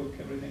they took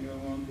everything they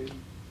wanted.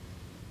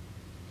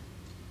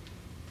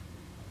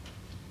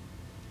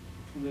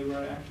 And they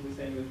were actually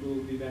saying that we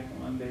will be back on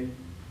one day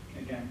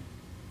again.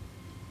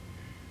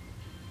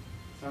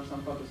 These are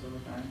some photos of the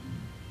time.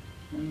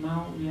 And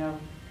now we have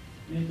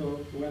NATO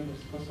who enters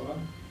Kosova,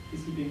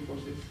 peacekeeping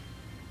forces,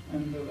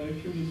 and the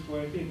refugees who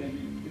are hidden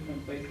in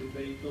different places,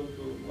 they go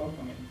to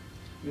welcome it.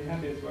 The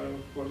happiest were,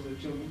 of course, the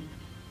children.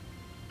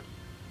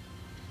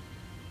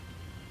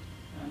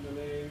 And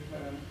the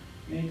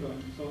NATO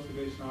and Social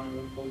Liberation Army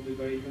were called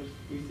liberators.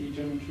 We see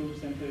German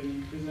troops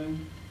entering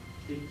prison,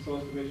 see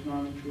Social Liberation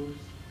Army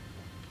troops,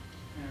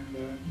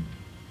 and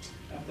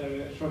after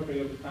a short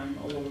period of time,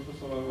 all over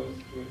Kosovo was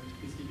with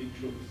peacekeeping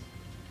troops.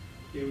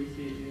 Here we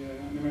see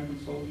an American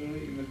soldier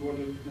in the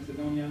border with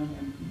Macedonia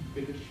and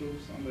British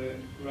troops on the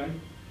right.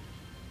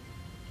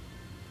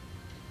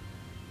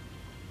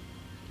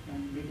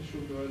 And British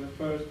troops were the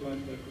first to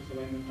enter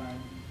Kosovo in the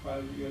time,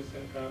 while the US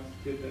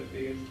aircraft did the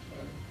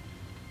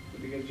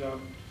biggest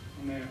job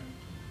on air.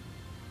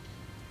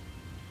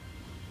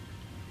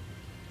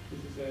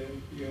 This is a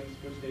US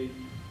first aid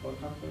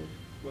helicopter,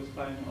 was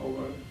flying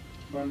over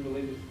burned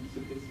villages and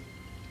cities.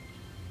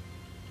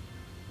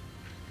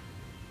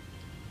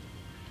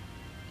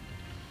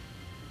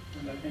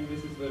 And I think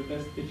this is the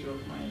best picture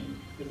of my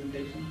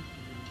presentation.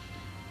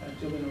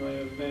 Children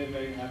were very,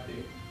 very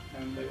happy,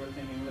 and they were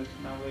thinking that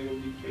now they will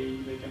be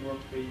free, they can work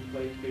free,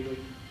 play freely.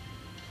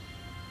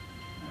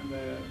 And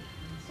the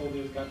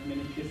soldiers got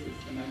many kisses,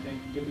 and I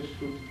think British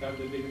troops got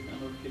the biggest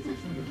number of kisses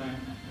at the time.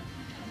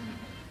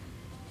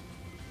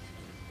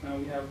 Now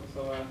we have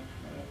Kosovo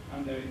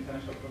under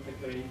international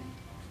protectorate.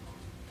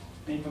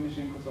 Main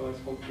commission in Kosovo is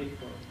called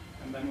KFOR,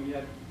 and then we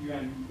had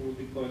UN who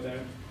deployed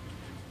there.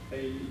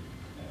 They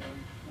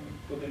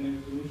put in a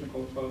resolution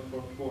called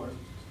 1244,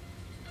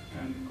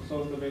 and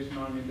Kosovo's Liberation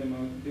Army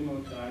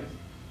demilitarized.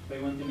 They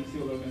went in a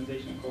civil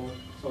organization called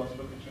Kosovo's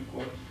Protection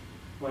Corps,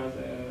 who has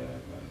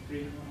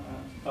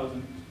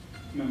 3,000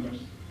 members.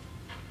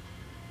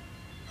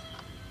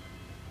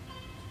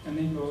 And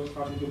NATO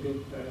started to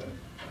build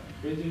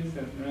bridges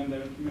and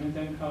render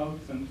humanitarian help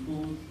and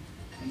food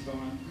and so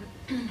on.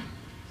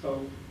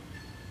 So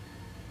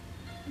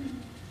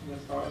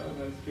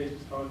the situation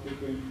started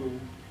to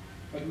improve.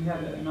 But we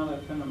had another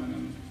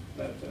phenomenon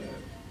that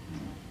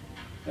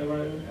there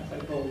were, as I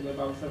told,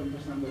 about 7%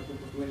 of the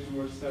population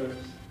were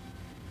Serbs.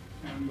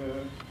 And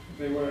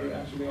they were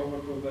actually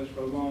overprivileged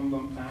for a long,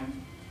 long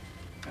time.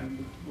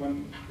 And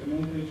when the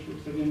military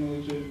troops, Serbian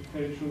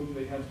military troops,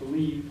 they had to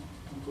leave,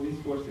 and police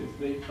forces,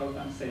 they felt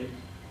unsafe.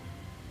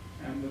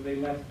 And they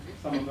left,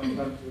 some of them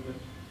left with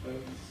the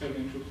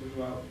Serbian troops as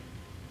well.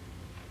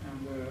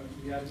 And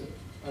we had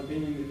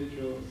Albanian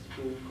individuals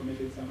who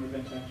committed some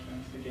revenge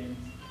actions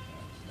against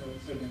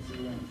Serbian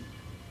civilians.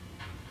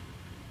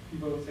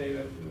 People say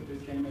that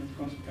this came as a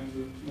consequence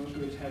of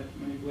Milosevic had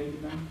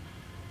manipulated them.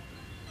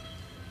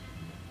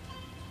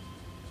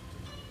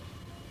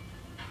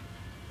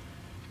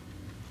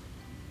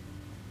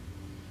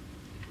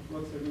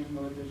 What Serbian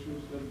military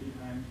troops left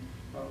behind?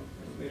 Well,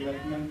 they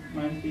left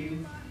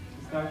minefields,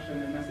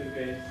 destruction, and massive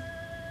graves.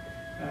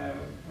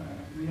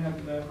 We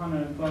have the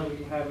honor and pleasure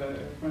to have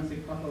a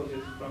forensic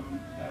pathologist from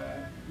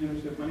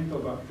University of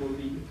Manitoba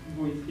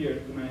who is here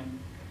tonight.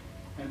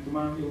 And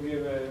tomorrow he will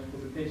give a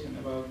presentation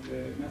about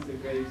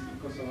massive graves in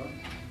Kosovo.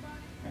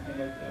 I think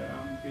at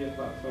around 3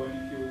 o'clock, so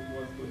if you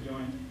want to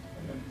join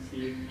and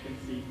see it, you can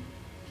see.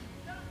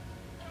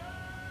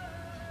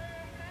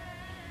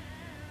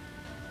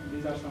 And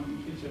these are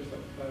some pictures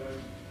of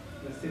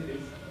the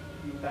cities.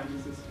 In time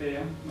this is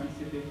Speyer, my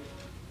city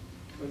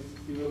was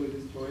severely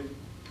destroyed.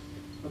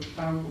 But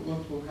now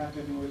what will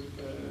happen with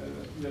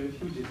the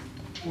refugees?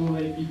 Will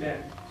they be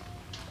back?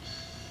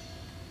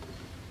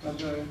 But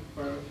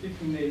for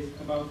 15 days,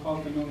 about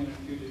 500,000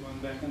 refugees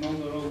went back, and all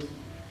the roads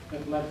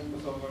that left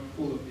Kosovo were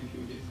full of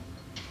refugees.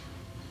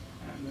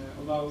 And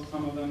although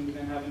some of them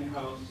didn't have any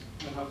house,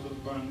 the house was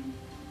burned.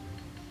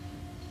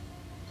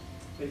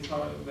 They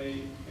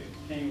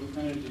came with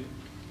energy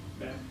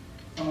back.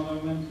 Some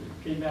of them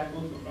came back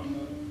also from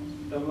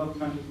developed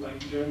countries like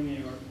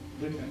Germany or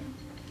Britain.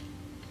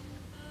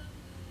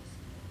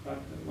 But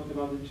what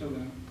about the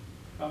children?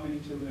 How many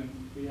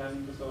children we have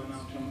in Kosovo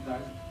now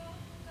traumatized?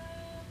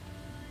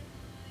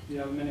 We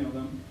have many of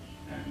them,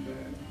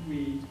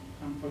 and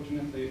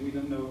unfortunately, we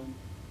don't know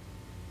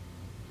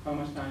how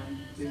much time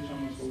these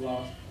traumas will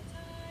last.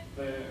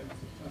 The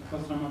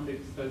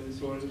post-traumatic stress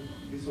disorder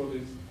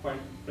is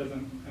quite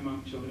present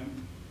among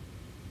children.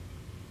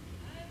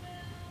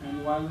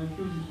 And while the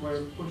refugees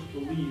were pushed to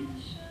leave,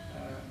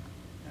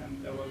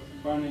 and there was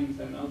burnings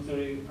and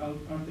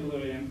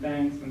artillery and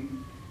tanks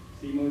and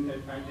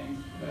military fightings,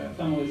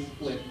 families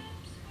split.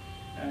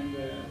 And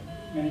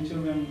many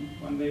children,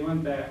 when they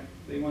went back,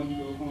 they went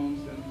to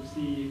homes and to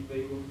see if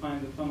they will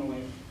find the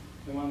families,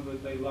 the ones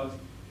that they lost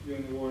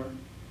during the war.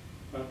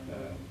 But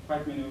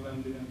quite many of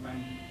them didn't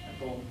find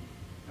at all,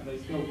 and they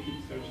still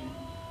keep searching.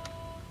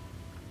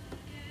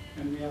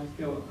 And we have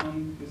still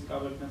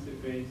undiscovered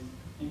massive graves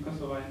in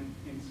Kosovo and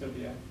in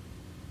Serbia.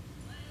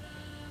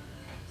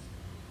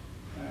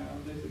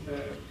 This is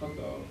a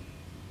photo of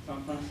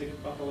some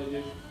forensic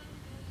pathologists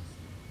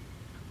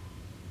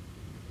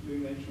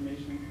doing the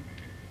information.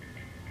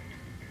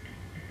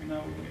 And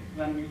now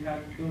then we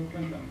had Bill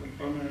Clinton, the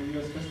former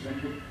US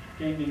president, who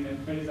came in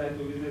and decided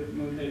to visit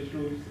military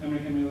troops,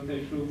 American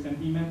military troops, and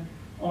he met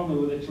only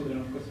with the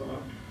children of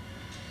Kosovo.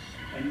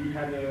 And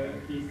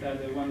he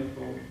said a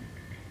wonderful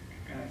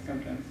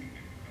sentence: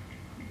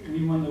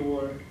 "We won the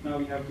war, now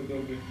we have to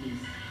build with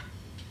peace."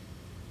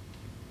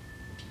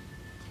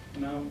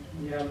 Now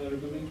we have the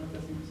rebuilding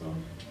process in Kosovo.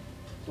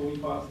 So we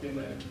paused in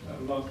the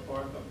last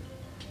part of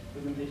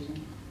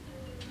presentation.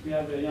 We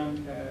have the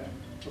young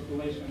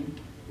population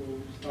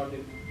who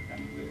started,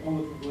 and the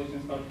older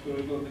population started to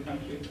rebuild the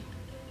country.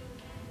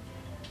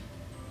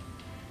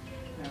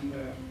 And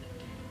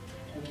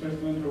the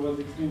first winter was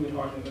extremely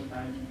hard at the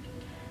time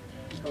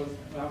because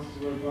the houses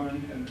were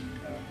burned and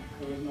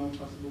there was no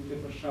possibility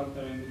for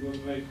shelter and it was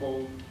very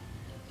cold.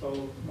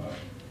 So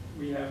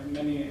we have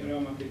many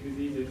rheumatic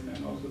diseases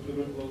and also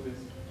tuberculosis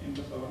in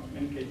Kosovo,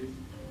 many cases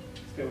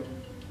still.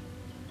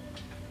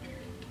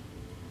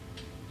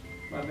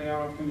 But they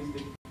are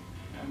optimistic,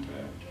 and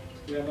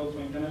we have also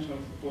international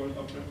support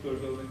offered to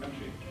rebuild the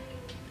country.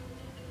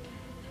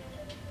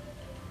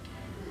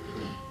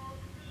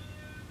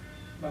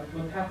 But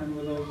what happened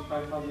with those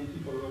 5,000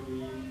 people that we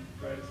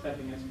were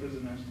expecting as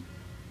prisoners?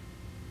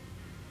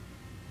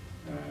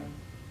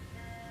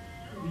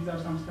 These are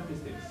some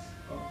statistics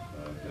of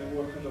the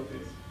war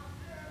casualties.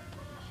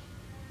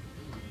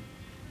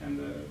 And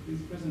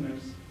these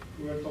prisoners,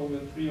 we were told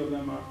that 3 of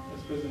them are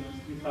as prisoners,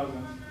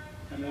 3,000,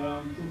 and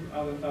around 2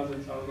 other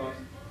thousands are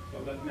lost.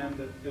 So that meant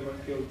that they were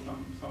killed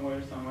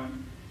somewhere.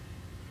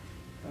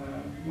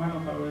 One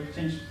of our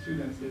exchange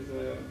students is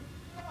a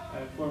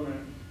former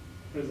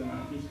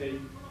prisoner. He stayed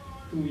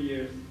 2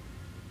 years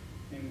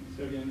in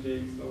Serbian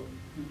jail, so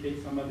in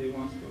case somebody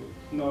wants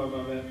to know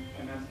about that,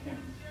 can ask him.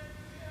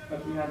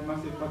 But we had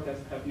massive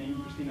protests happening in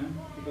Pristina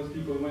because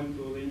people went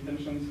to the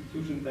international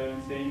institutions there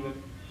and saying that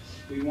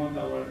we want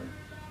our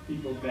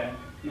people back.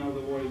 Now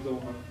the war is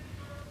over.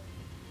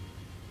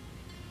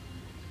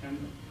 And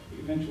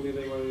eventually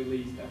they were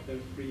released after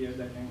 3 years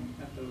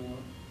after the war.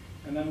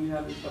 And then we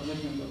had the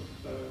establishment of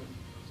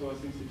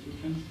SOAS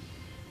institutions.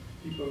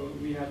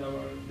 We had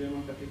our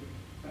democratic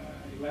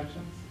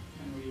elections,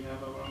 and we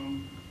have our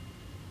own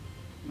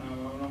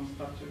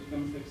structures,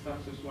 democratic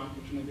structures.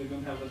 Unfortunately,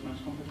 don't have that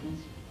much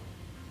competence.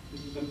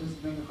 This is the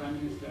president, the prime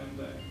minister, and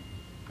the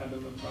head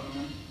of the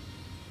parliament.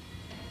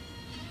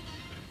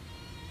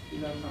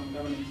 These are some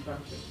governing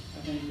structures.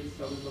 I think this is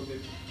a little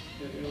bit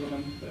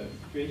irrelevant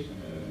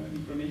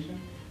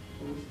information.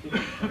 So we'll skip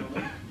it.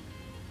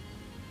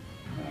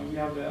 We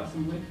have the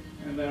assembly,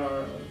 and there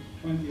are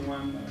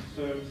 21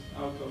 Serbs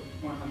out of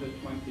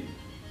 120.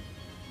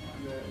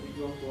 And we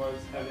go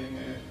towards having a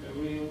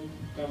real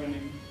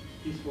governing,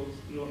 peaceful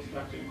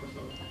structure in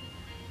Kosovo.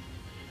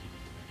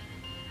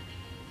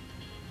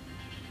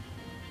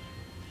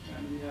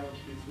 And we have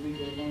this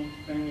legal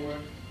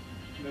framework,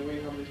 the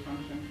way how they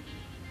function.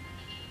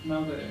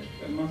 Now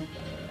the most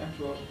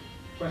actual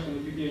question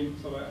that you hear in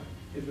Kosovo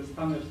is the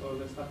standards or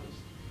the status.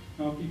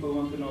 Now people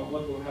want to know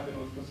what will happen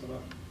with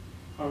Kosovo.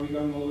 Are we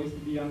going always to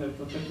be under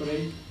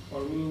protectorate,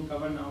 or we will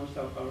govern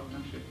ourselves, our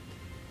country?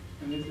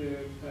 And this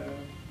is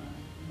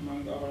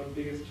among our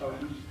biggest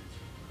challenge.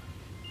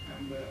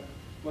 And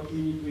what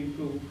we need to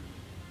improve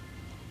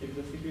is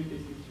the security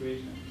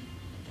situation,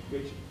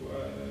 which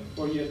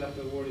 4 years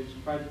after the war is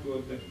quite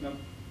good, but not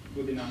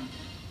good enough.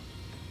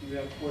 And we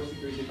have 4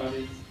 security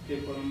bodies,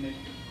 KFOR,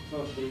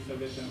 Kosovo Police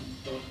Service,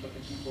 Kosovo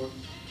Protection Force.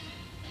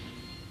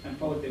 And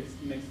politics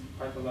mixed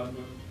quite a lot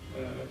with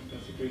the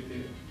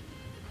security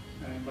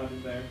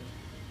bodies there.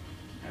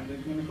 And the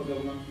economical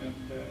development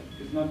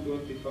is not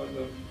good because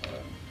of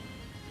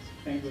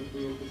things that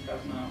we will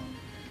discuss now.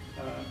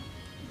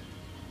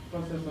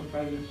 process of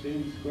private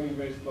change is going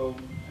very slow,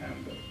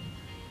 and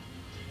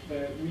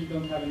we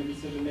don't have any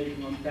decision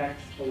making on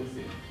tax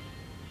policy.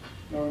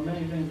 There are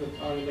many things that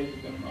are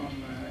related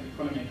on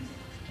economics,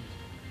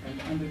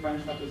 and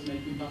undefined status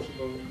make it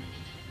impossible.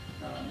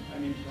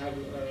 To have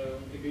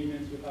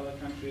agreements with other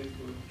countries,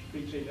 for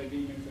free trade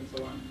agreements, and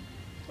so on.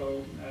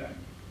 So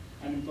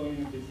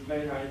unemployment is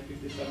very high,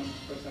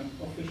 57%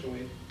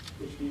 officially,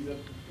 which means that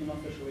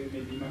unofficially it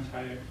may be much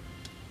higher.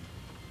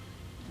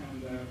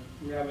 And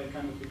we have a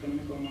kind of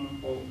economical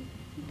monopoly.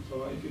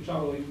 So if you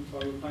travel in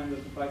Kosovo, you'll find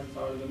that the prices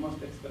are the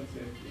most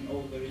expensive in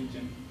all the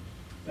region.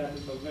 That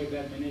is a very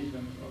bad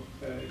management of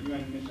the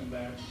UN mission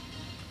there,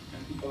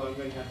 and people are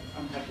very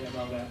unhappy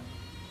about that.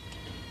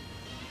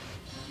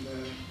 And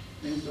the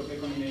Minister of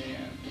Economy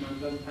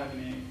doesn't have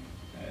any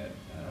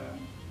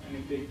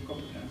big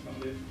competence on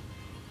this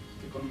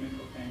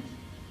economical things.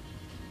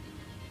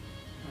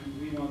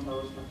 And we want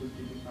our status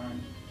to be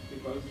defined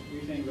because we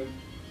think that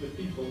the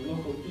people,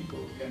 local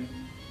people, can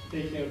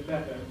take care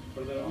better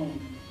for their own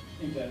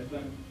interests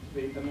than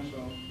the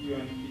international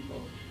UN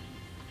people.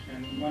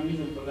 And one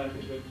reason for that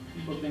is that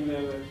people think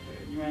that the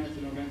UN as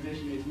an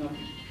organization is not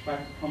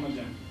quite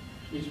homogeneous,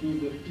 which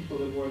means that people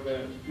that work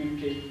there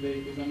communicate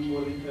with the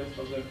more interest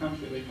of their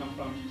country they come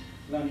from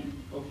than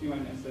of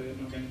UN as an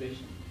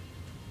organization.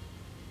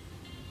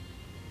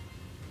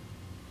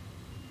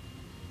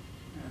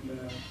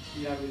 And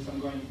we have this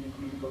ongoing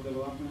economical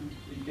development.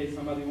 In case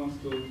somebody wants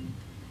to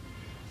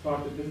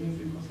start a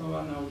business in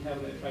Kosovo, now we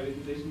have the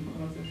privatization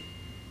process,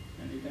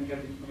 and you can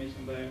get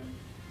information there,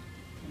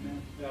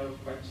 and they are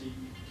quite cheap.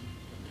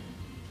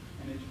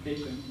 And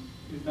education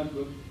is not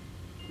good.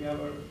 We have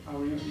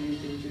our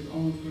university, which is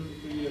only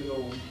 33 years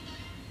old,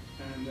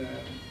 and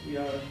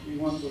we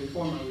want to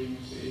reform our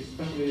university,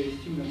 especially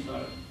students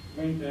are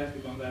very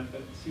interested on that,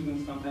 but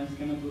students sometimes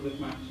cannot do that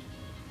much.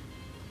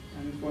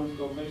 And reforms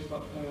go very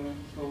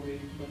slowly,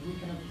 but we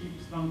cannot keep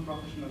strong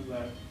professionals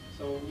there.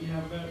 So we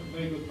have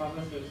very good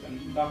professors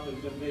and doctors,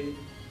 but they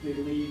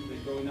leave, they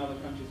go in other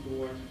countries to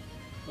work,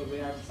 so they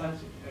have such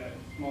a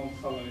small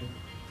salary.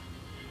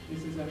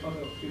 This is a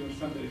photo of Student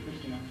Center in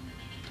Pristina.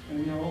 And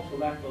we have also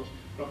lack of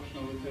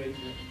professional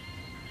literature.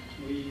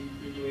 We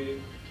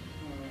usually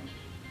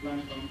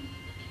learn from,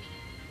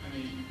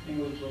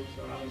 English books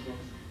or other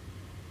books.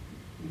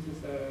 This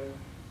is a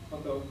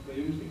photo of the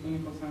University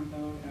Clinical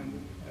Center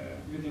and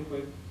video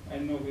clip I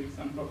know with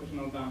some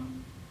professional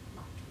done,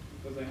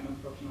 because I am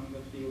not professional in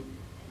that field.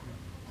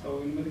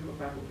 So in medical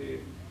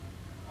faculty,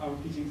 our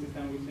teaching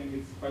system, we think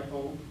it's quite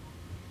old,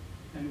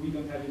 and we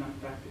don't have enough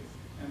practice.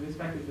 And this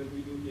practice that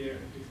we do here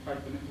is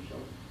quite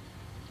beneficial.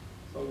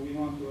 So we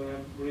want to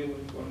have real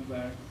reforms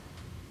there.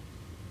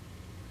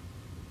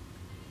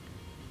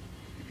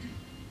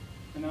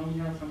 And now we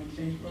have some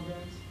exchange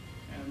programs.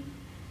 And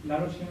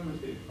Larosh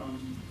University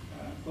from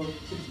close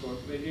to Pittsburgh,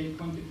 they gave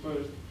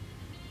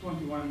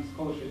 21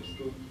 scholarships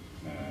to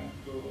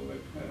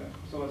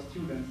Kosovo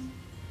students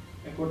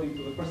according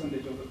to the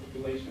percentage of the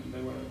population.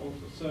 There were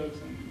also Serbs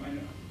and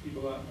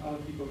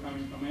other people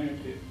coming from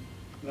minorities.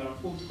 There are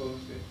full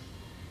scholarships.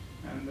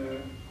 And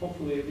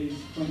hopefully these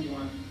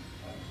 21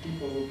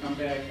 people will come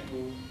back and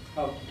will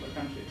help the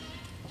country.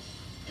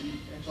 And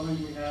a challenge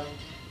we have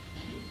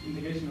is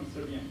integration of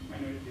Serbian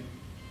minority.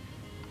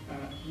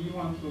 We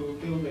want to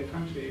build a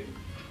country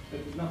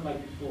that is not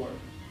like before,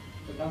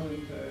 that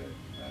doesn't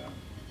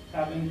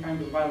have any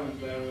kind of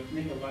violence there, or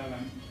ethnic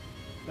violence.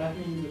 That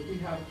means that we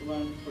have to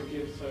learn to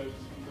forgive Serbs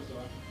in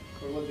Kosovo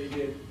for what they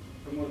did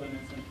for more than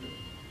a century.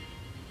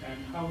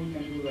 And how we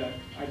can do that,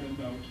 I don't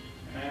know,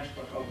 and I ask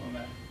for help on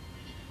that.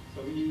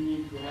 So we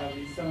need to have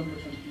these 7%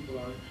 people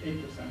or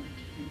 8%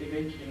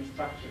 integrated in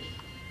structures.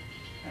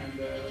 And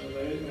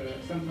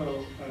the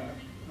central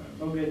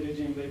Belgrade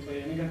regime, they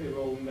play a negative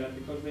role in that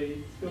because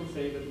they still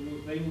say that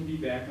they will be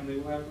back and they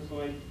will have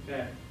Kosovo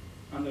back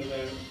under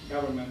their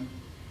government.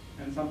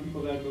 And some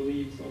people there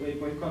believe, so they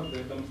boycott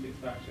the domestic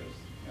structures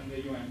and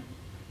the UN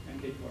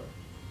and KFOR.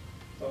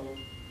 So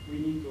we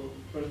need to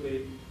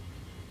firstly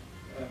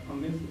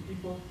convince the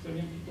people,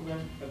 Serbian people there,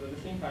 but at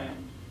the same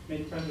time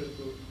make pressure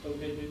to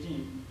Belgrade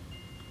regime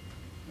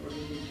in order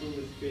to improve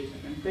the situation.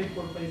 And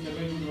KFOR plays a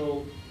very good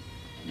role.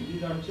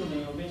 These are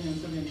children, Albanian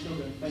and Serbian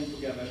children playing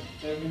together.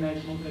 They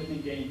organize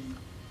multi-ethnic games.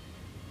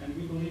 And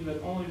we believe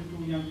that only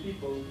through young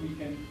people we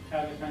can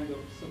have a kind of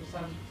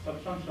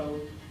substantial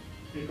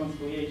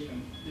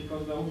reconciliation,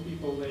 because the old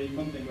people, they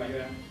don't think like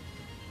that.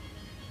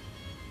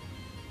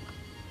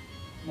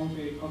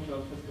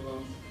 Multicultural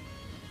festivals.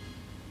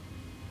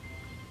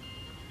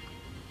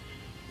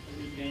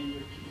 These games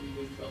that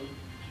we just saw.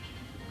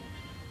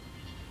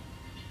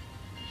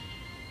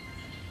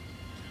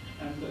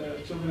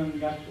 And children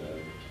got,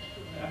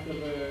 after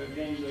the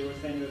games, they were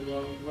saying that,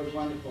 well, it was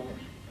wonderful.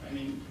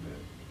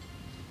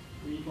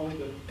 We hope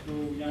that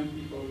through young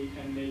people we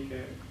can make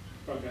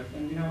progress.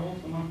 And we have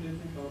also monthly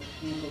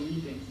clinical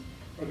meetings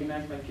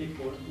organized by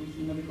KFOR. We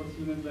see medical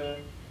students there,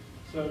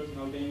 Serbs and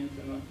Albanians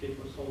and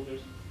KFOR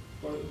soldiers,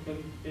 for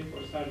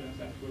KFOR sergeants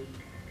actually.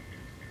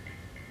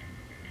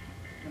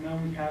 And now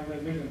we have a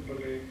vision for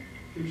the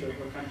future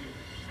of our country.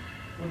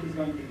 what is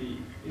going to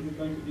be? Is it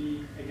going to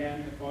be,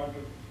 again, a part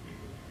of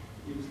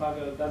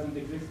Yugoslavia that doesn't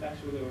exist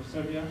actually, or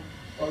Serbia?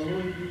 Or will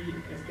it be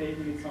a state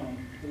in its own?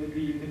 Will it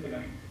be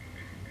independent?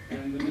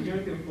 And the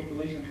majority of the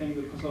population think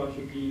that Kosovo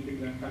should be an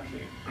independent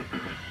country,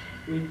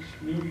 which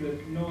means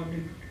that no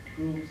ethnic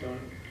groups or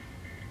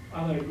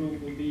other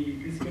group will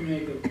be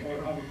discriminated or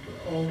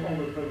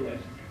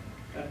overprivileged.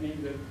 That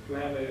means that to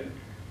have a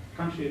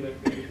country that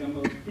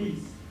resembles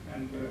peace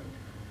and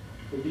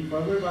will be for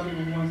everybody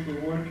who wants to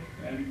work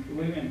and to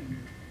live in.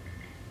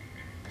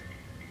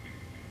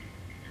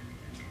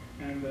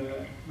 And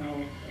now,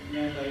 at the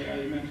end,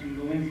 I mentioned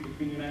the links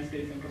between the United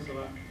States and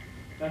Kosovo.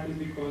 That is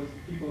because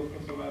people of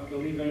Kosovo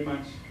believe very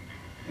much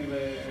in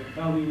the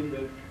values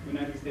that the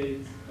United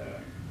States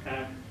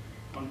have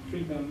on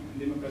freedom and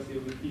democracy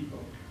of the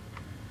people.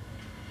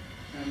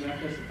 And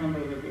after September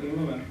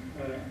 11th,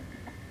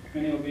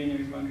 many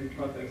Albanians went to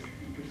protest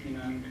in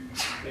Pristina, and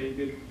they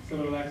did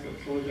several acts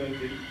of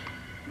solidarity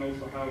and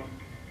also help.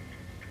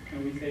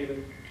 And we say that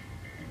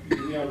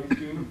we are with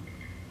you,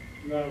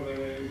 we are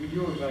with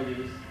your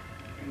values,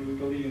 and we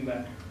believe in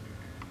that.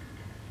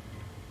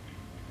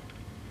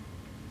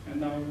 And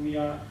now we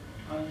are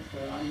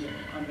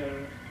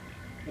under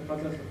the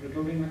process of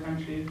rebuilding the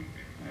country,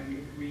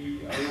 and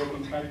we are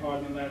working quite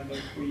hard on that,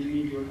 but we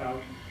need your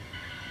help.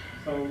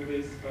 So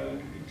this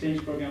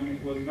exchange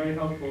program was very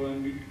helpful,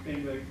 and we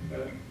think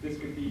that this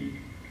would be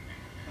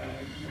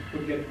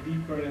could get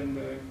deeper and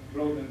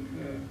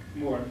broaden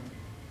more.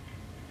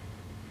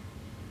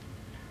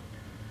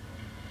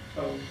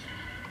 So,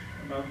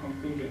 about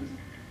conclusions,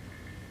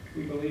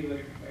 we believe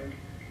that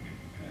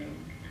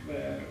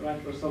the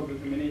right for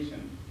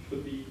self-determination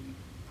should be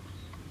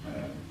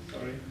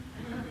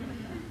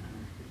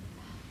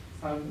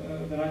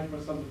the right for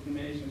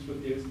self-determination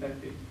should be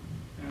respected.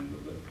 And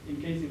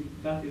in case if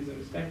that is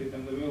respected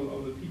and the will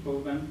of the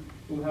people, then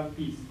we'll have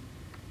peace.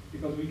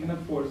 Because we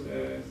cannot force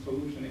a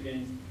solution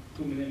against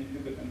 2 million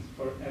inhabitants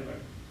forever.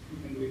 We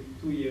can do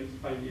it 2 years,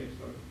 5 years,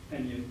 or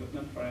 10 years, but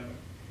not forever.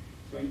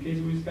 So in case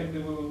we respect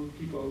the will of the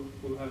people,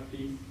 we'll have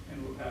peace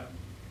and we'll have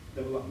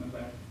development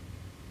there.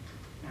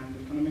 And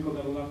economical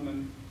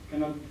development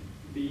cannot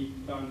be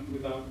done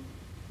without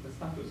the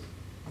status.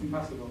 It's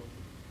impossible.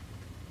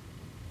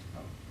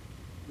 Oh,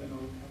 then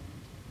what will happen?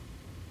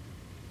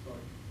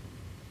 Sorry.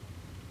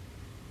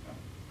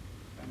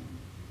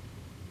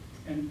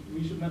 And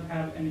we should not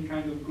have any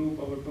kind of group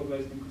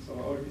overprivileged in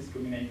Kosovo or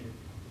discriminated.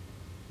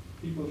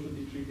 People should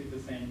be treated the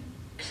same,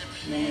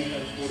 no matter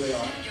who they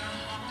are.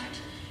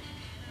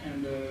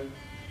 And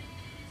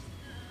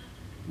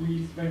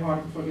it's very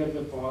hard to forget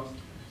the past.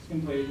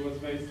 Simply, it was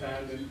very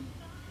sad, and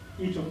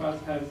each of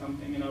us has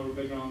something in our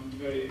background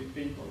very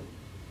painful.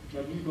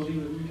 But we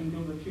believe that we can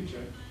build a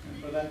future,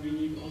 and for that we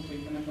need also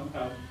international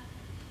help.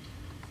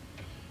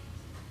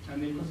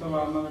 And in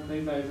Kosovo,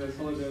 Maltesa is a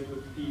solidarity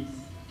with peace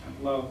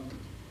and love.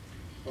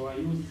 So I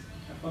use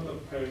a photo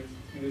of her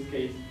in this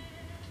case,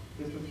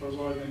 just to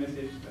forward the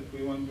message that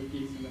we want the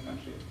peace in the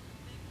country.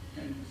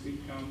 And we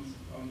count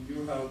on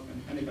your help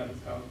and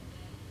anybody's help.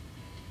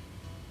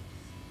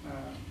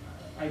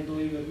 I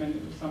believe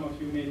that some of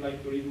you may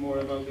like to read more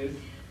about this,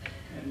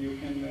 and you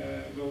can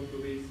go to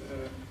these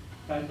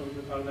titles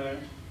that are there.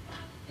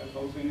 But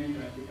also in the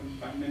internet, you can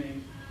find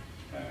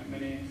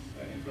many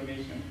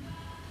information.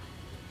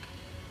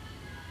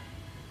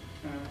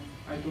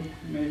 I took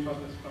many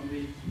photos from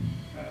the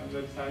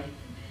website,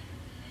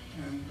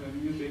 and the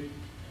music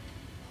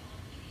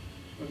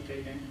was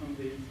taken from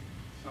these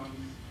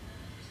songs.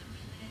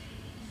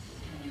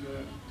 And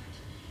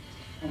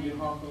on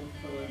behalf of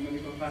the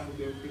medical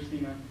faculty of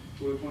Pristina,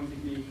 who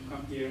appointed me to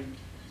come here,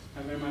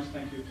 I very much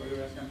thank you for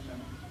your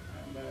attention.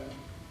 And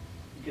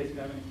in case you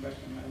have any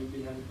questions, I would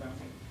be happy to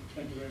answer.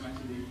 Thank you very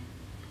much indeed.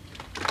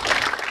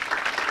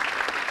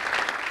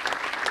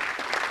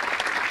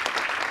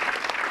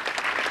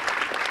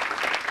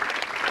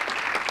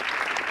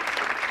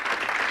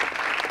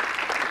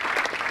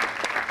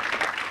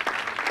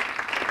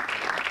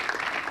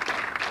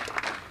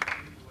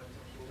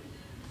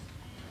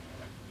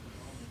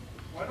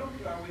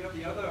 We have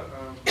the other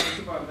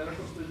Kosovo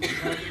medical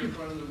students right in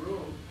front of the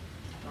room.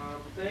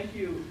 Thank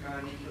you,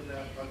 Connie, for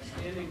that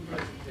outstanding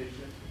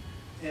presentation.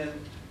 And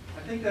I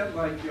think that,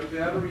 like, your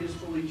battery is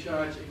fully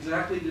charged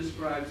exactly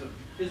describes him.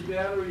 His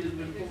battery has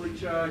been fully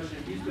charged,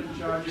 and he's been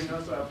charging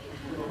us up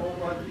for the whole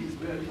month he's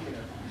been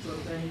here. So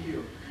thank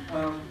you.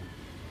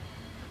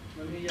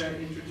 Let me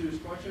introduce,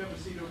 why don't you have a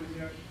seat over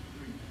here?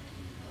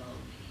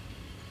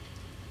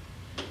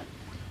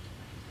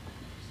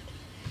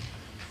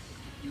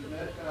 You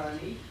met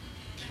Connie.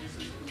 This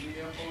is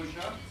Leah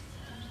Oja,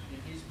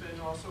 and he's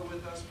been also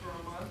with us for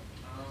a month.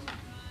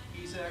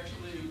 He's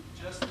actually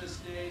just this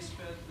day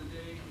spent the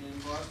day in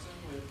Boston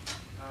with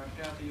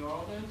Kathy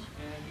Alden,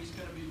 and he's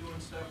going to be doing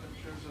stuff in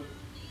terms of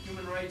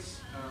human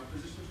rights,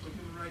 positions for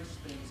human rights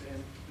things, and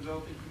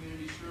developing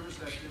community service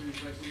activities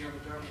like we have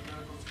at Dartmouth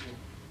Medical School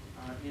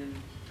in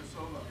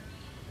Kosova.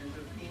 And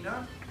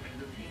Dapina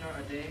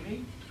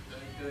Ademi,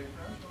 did I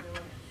pronounce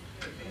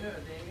Dapina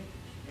Ademi,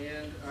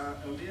 and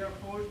Aliyah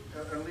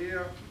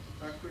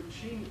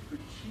Kurtishi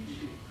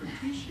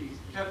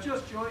have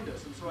just joined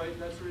us, and so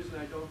that's the reason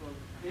I don't know.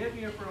 They have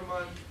been here for a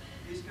month.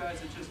 These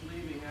guys are just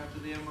leaving after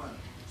their month.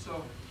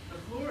 So the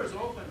floor is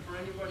open for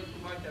anybody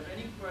who might have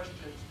any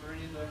questions for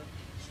any of the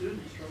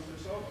students from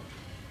Kosova.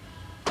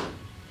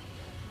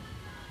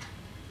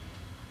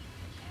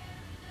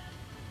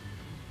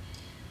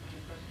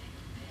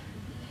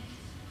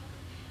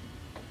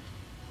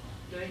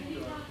 Thank you. Can you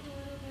talk a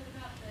little bit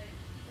about the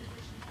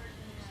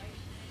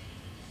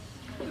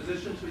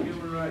Positions for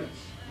human rights.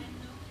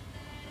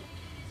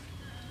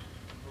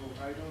 Oh,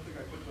 I don't think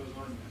I put those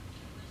on yet.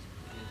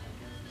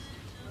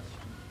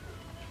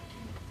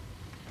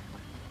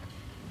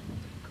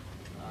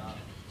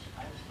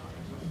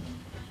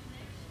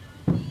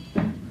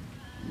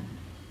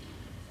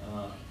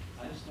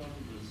 I've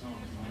started with some of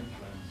my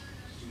friends,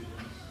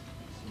 students,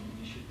 some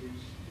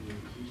initiatives to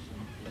do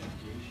some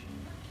education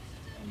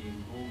and the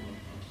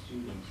involvement of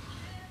students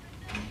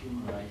in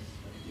human rights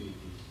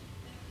activities.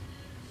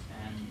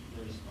 And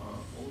there's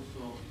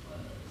also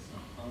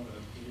some other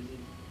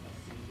activities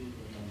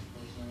that I'm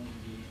personally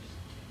engaged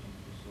in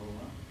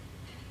Kosova.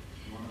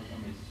 One of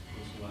them is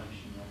Kosovo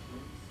Action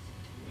Network,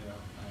 where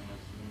I'm a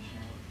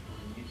national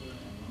coordinator,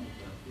 and one of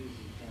the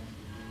activities it tends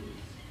to do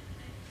is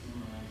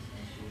human rights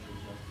and social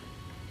justice.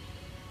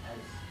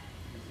 As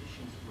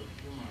physicians for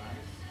human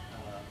rights,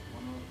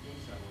 one of the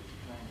things I was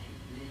trying to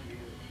do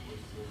here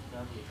was to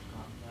establish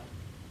contact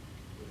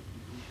with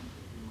physicians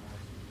for human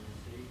rights in the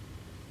USA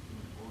in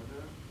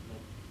order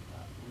that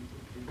we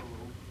could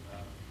develop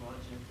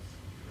projects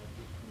that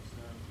would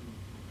concern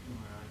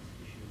human rights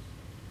issues.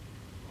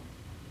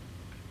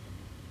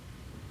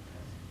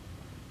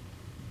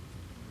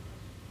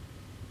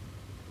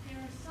 There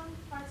are some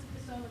parts of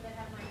Kosova that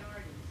have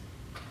minorities.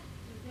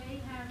 Do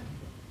they have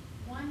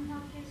one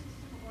healthcare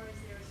system, or is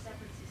there a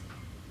separate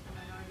system for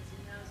minorities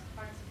in those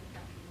parts of the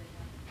country that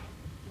have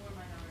more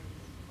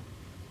minorities?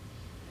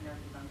 Yeah,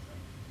 because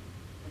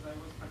I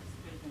was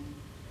participating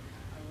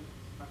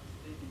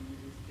in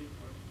this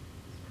paper.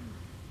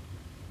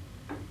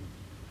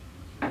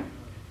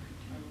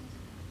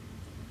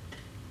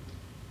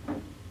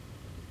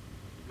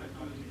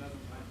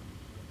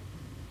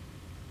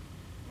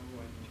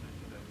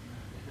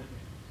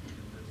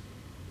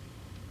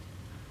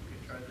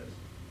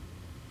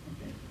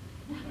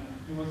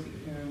 He was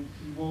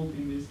involved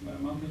in this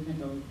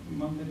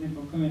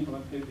multi-technical clinical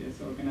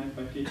activities organized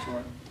by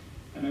KFOR,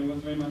 and I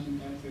was very much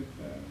interested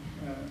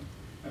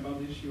about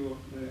the issue of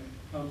the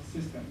health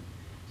system.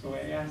 So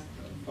I asked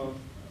about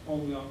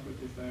all the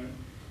authorities there,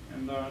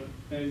 and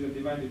there is a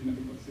divided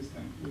medical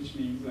system, which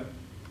means that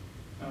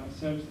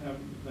Serbs have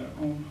their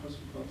own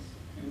hospitals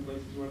in the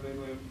places where they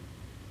live,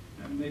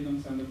 and they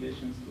don't send the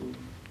patients to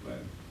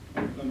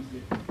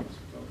domestic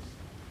hospitals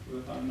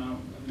that are now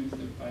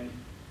administered by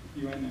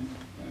UN and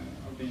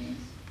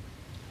Albanians.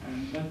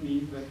 And that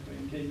means that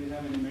in case they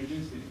have an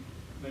emergency,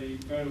 they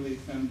barely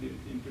send it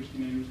in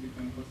Pristina University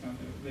Clinical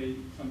Center. They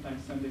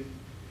sometimes send it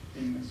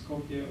in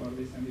Skopje, or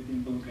they send it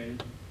in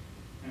Belgrade.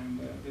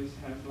 And this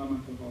has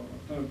lamentable or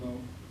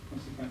terrible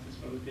consequences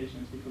for the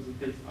patients, because it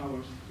takes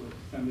hours to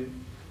send it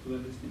to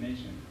the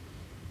destination.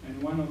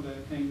 And one of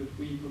the things that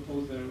we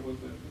proposed there was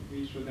that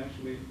we should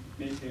actually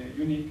make a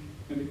unique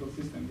medical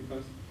system,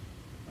 because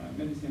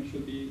medicine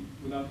should be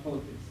without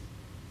politics.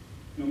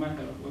 No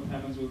matter what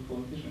happens with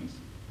politicians,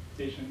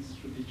 patients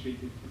should be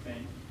treated the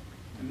same.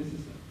 And this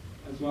is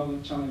as well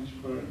a challenge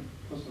for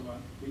Kosovo.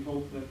 We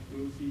hope that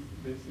we'll see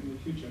this in the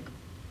future.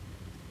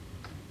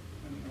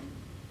 I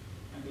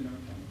don't know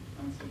if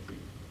I answered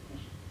your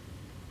question.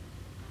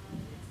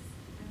 Yes,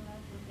 I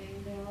like one thing.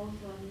 They're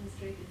also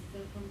administrated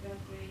still from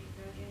Belgrade,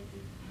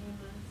 graduated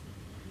humans,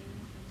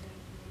 from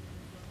Belgrade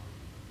and so on.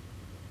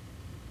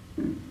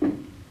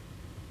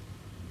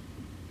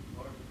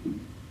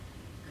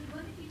 Could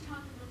one of you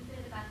talk a little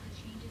bit about the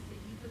changes that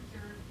you've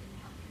observed in the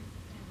healthcare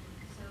system in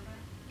Kosova?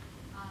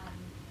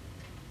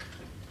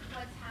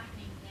 What's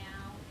happening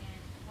now,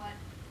 and what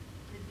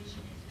the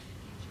vision is for the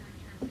future in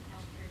terms of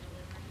healthcare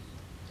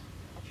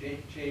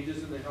delivery?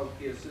 Changes in the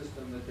healthcare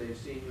system that they've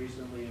seen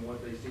recently and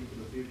what they see for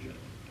the future.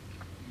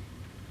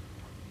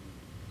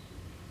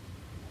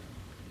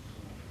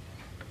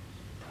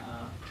 I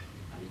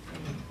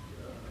think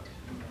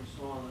in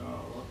Kosovo there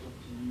are a lot of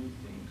new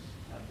things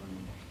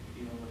happening.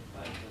 Even the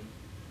fact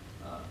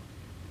that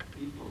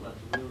people that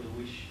really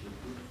wish the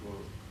good for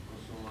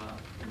Kosovo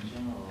in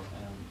general,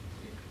 and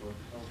for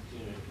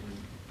healthcare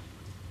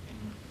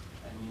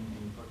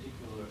in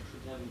particular,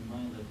 should have in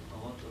mind that a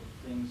lot of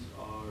things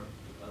are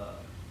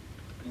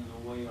in the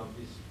way of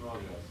this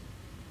progress.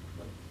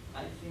 But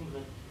I think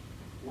that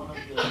one of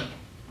the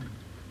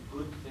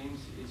good things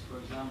is, for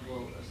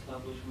example,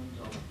 establishment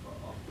of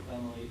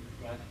family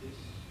practice,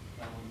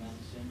 family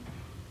medicine,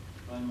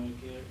 primary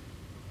care,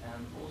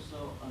 and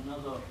also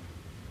another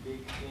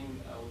big thing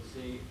I would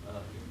say,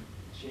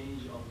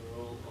 change of the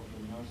role of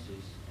the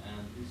nurses.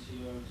 And this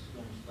year is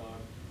going to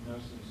start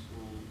nursing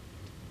school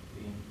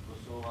in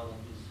Kosovo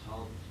that is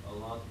helped a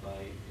lot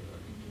by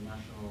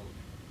international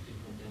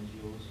different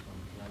NGOs from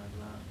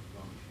Canada,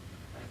 from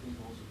I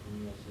think also from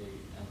USA,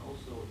 and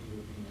also Iran.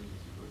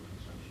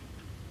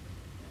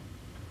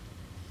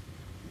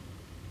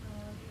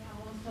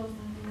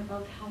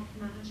 about health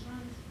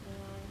management.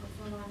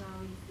 Kosova now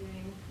is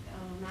doing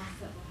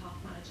master of health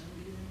management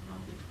using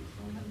health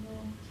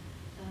responsible.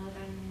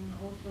 Then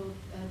also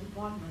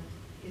department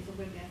is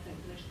already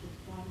established, the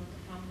Department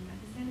of Family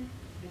Medicine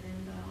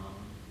within the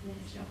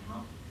Ministry of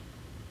Health.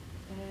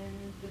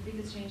 And the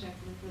biggest change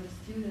actually for the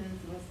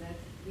students was that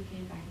we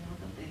came back in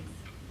auto days.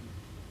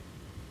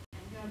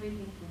 And we are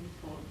waiting for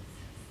reforms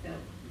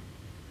still.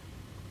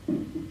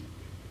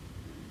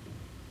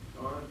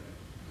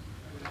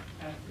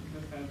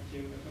 Just ask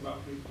you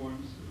about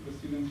reforms. The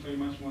students very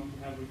much want to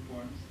have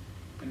reforms,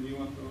 and we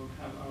want to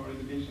have our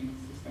education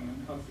system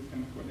and health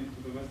system according to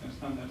the Western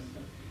standards.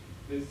 But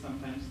this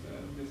sometimes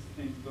these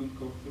things don't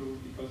go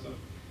through because of,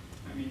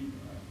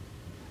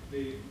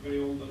 the very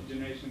old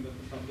generation that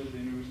established the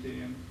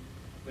university, and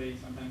they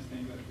sometimes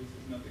think that this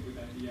is not a good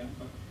idea.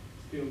 But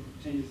still,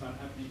 changes are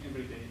happening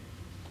every day,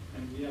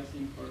 and we have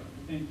seen for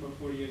I think for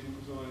 4 years in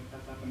Kosovo it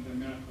has happened a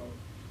miracle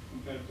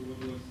compared to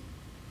what was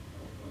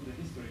the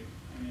history.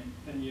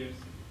 10 years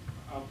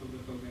out of the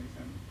buildings,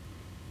 and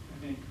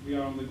I think we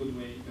are on the good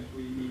way, but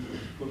we need to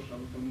push a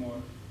little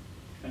more.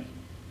 Thank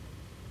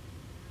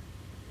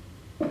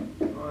you.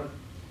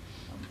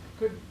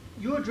 Could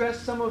you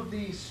address some of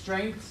the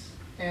strengths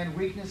and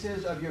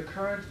weaknesses of your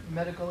current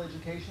medical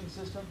education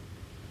system?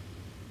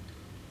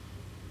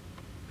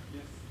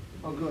 Yes.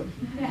 Oh, good.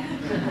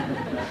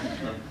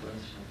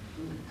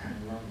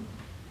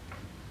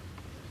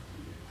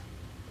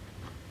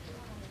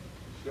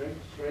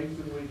 Strengths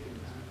and weaknesses.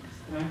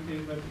 Strength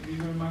is that we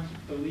very much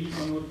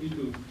believe on what we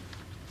do,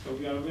 so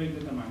we are very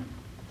determined.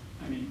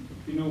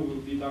 We know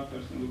we'll be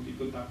doctors and we'll be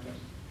good doctors.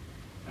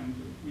 And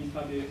we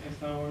study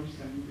extra hours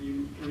and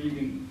we read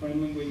in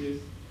foreign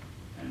languages,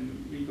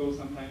 and we go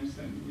sometimes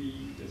and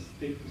we just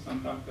stick to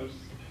some doctors,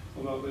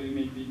 although they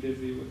may be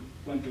busy with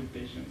plenty of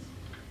patients.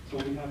 So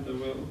we have the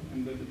will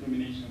and the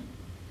determination.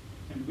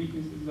 And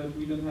weakness is that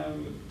we don't have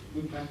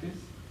good practice,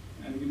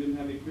 and we don't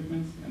have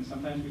equipment, and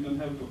sometimes we don't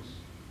have books.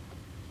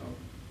 So,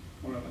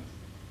 more or less.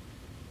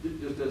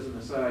 Just as an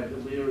aside,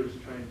 Lear is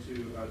trying to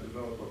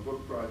develop a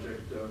book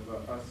project of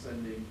us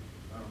sending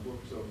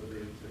books over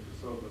there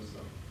to Kosova.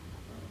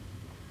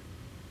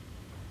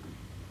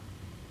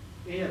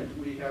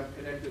 And we have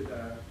connected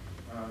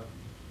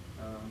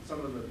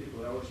some of the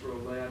people, Ellis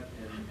Roulette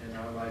and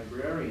our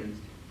librarians,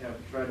 have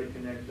tried to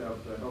connect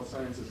up the Health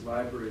Sciences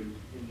Library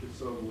in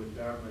Kosova with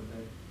Dartmouth.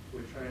 And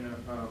we're trying to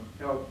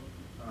help.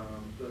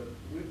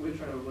 We're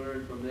trying to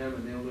learn from them,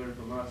 and they'll learn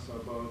from us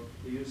about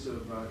the use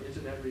of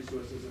internet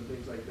resources and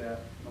things like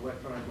that,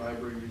 electronic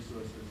library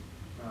resources,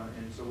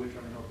 and so we're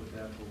trying to help with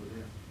that over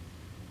there.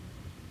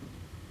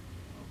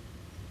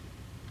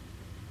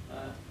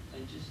 I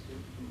just to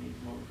make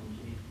more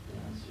complete the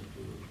answer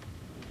to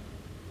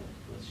that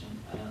question.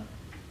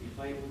 If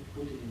I would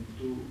put it in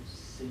two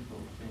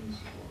simple things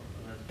for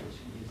that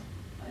question is,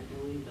 I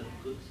believe that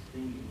good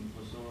thing in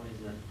Kosovo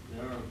is that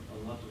there are a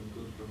lot of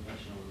good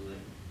professionals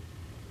there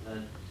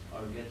that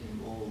are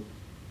getting old.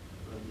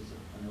 That is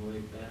in a way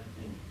bad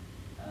thing.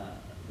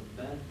 The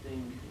bad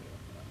thing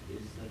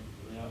is that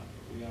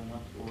we are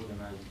not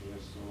organized here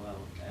so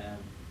well. And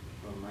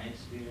from my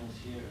experience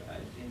here,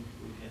 I think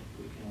we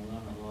can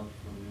learn a lot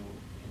from you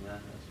in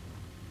that aspect.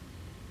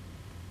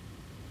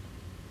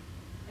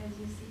 As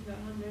you see, we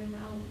are very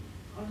well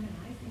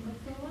organized in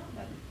Kosovo,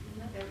 but it's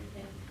not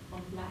everything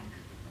on black,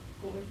 of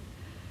course.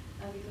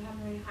 We do have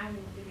very highly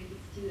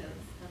motivated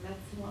students, and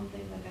that's one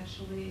thing that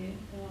actually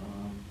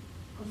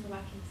Kosovo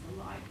keeps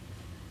alive.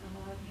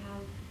 We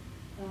have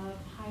a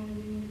high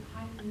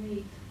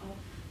rate of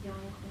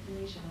young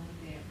population over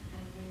there,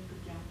 and very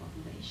good young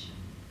population.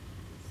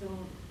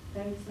 So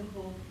there is a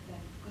hope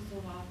that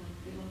Kosovo will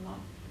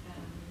develop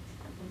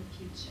for the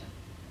future.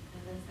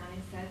 And as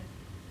Danny said,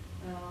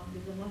 we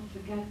will not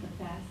forget the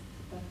past,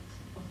 but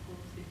of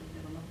course we will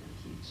develop the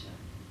future.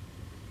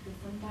 Because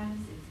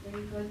sometimes it's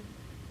very good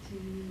to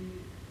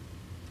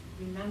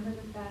remember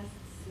the past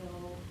so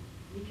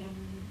we can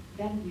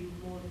value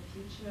more the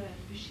future and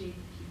appreciate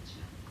the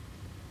future.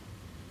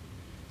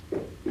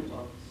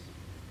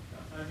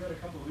 I read a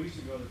couple of weeks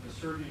ago that the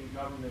Serbian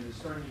government is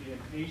starting to get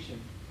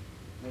impatient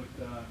with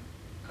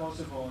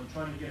Kosovo and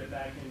trying to get it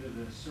back into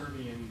the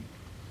Serbian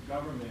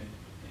government.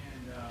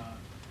 And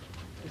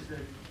is the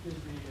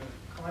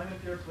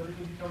climate there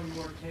politically becoming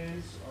more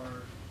tense?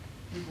 Are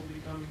people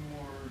becoming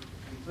more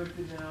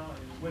conflicted now?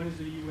 And when is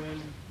the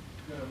UN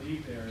going to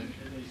leave there?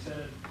 Did they set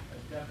a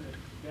definite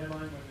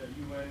deadline when the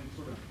UN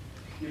sort of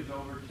gives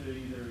over to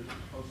either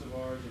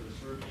Kosovars or the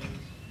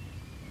Serbians?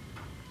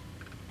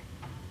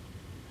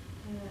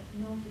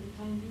 No, for the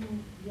time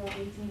being, we are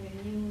waiting a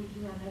new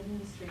UN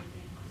administrator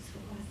in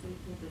Kosovo, so it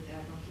means that they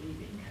are not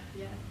leaving.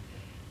 Yeah.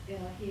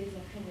 He is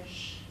a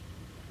Finnish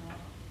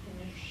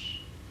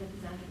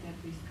representative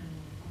who is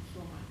coming in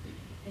Kosovo.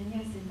 And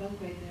yes, in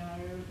Belgrade,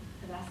 at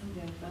the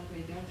Assembly of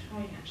Belgrade, they are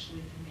trying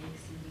actually to make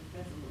some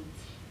resolute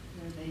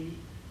where they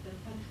put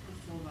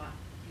Kosovo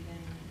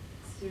within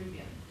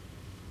Serbia,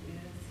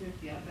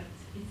 but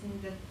it seems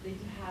that they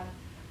do have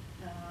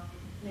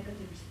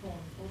negative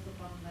response also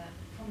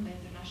from the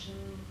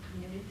international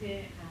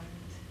community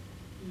and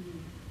EU.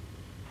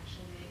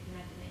 actually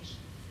United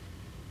Nations.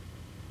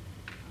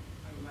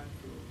 I would like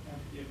to add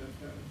here that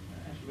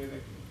actually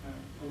the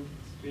political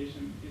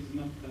situation is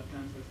not that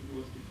tense as it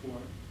was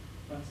before,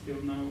 but still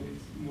now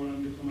it's more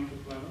on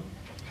diplomatic level,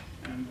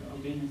 and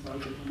Albanians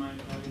are determined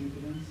to have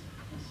independence,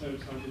 and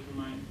Serbs are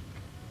determined,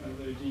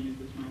 the regime is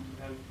determined to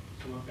have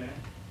Kosovo,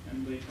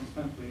 and they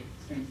constantly,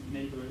 since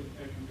NATO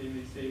air campaign,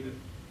 they say that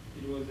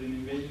it was an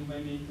invasion by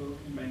NATO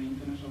and by the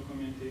international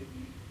community,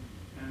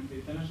 and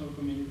the international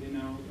community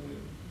now,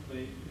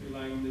 they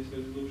rely on this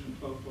resolution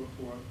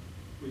 1244,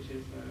 which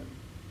is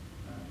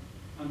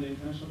under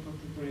international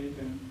protectorate,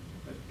 and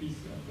the peace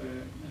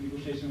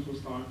negotiations will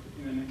start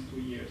in the next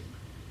 2 years.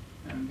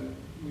 And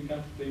we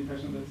got the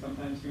impression that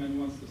sometimes UN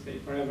wants to stay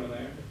forever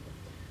there,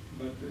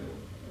 but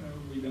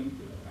we don't.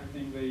 I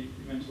think they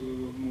eventually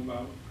will move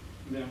out.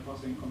 They are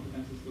passing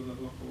competences to the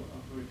local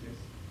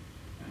authorities.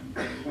 And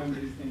when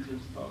these things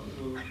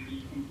will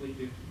be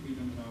completed, we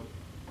don't know.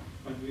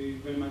 But we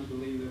very much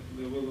believe that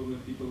the will of the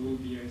people will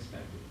be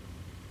respected.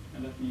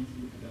 And that means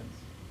independence.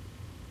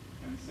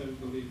 And Serbs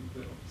believe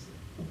the opposite.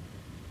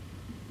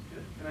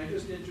 Can I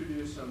just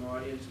introduce some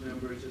audience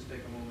members, just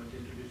take a moment to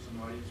introduce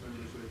some audience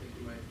members who I think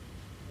you might,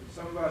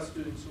 some of our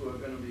students who are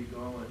going to be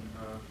going,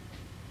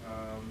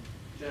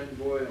 Jen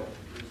Boyle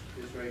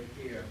is right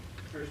here,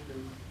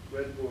 Kirsten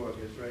Redborg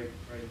is right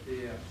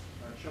there,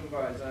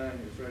 Shumbai Zhang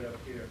is right up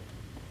here.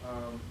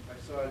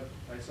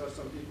 I saw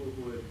some people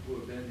who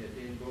have been there,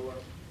 Dane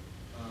Bullock,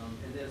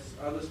 and there's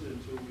other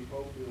students who we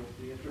hope will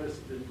be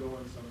interested in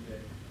going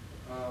someday.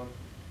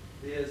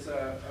 There's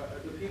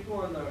the people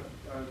on the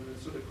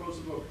sort of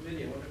Kosovo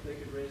committee. I wonder if they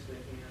could raise their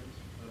hands.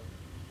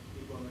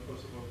 People on the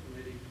Kosovo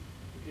committee.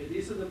 Okay,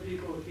 these are the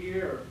people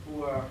here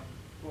who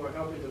are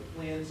helping to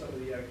plan some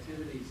of the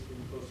activities in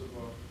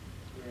Kosovo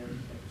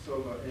and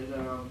Kosova.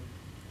 And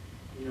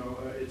you know,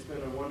 it's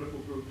been a wonderful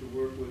group to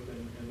work with,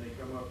 and they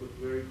come up with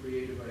very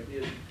creative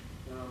ideas.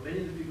 Many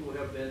of the people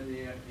have been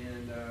there,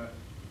 and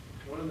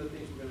one of the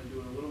things we're going to do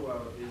in a little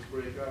while is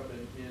break up,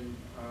 and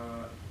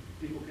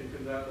people can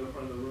come down to the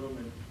front of the room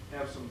and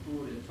have some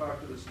food and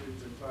talk to the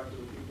students and talk to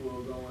the people who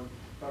are going,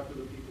 talk to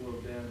the people who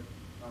have been,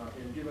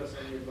 and give us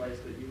any advice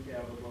that you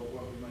have about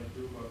what we might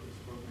do about this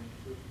program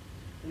too.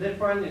 And then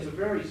finally, there's a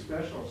very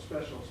special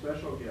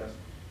guest.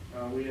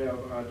 We have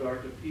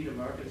Dr. Peter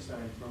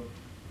Markenstein from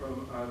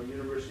the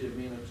University of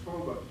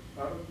Manitoba.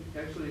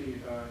 Actually,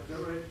 is that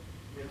right?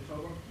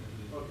 Manitoba?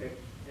 Okay.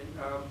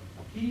 And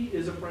he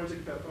is a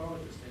forensic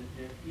pathologist,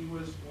 and he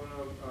was one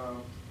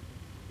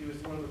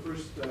of the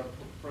first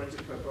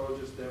forensic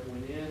pathologists that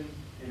went in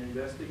and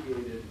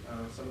investigated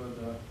some of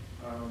the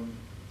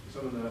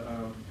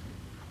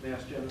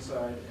mass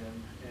genocide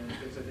and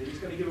things like that. He's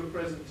going to give a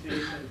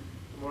presentation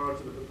tomorrow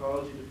to the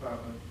pathology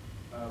department,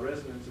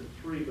 residents at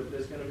 3, but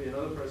there's going to be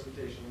another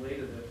presentation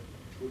later that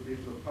would be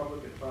for the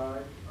public at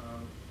 5.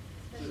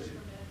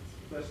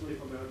 Especially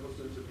for medical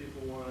students, if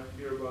people want to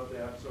hear about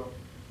that. So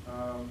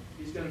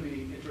he's going to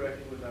be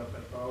interacting with our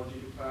pathology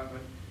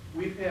department.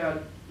 We've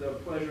had the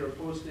pleasure of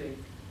hosting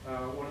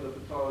one of the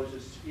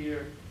pathologists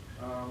here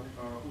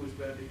who's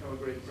become a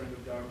great friend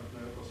of Dartmouth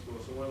Medical School.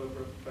 So one of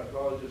the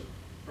pathologists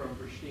from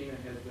Pristina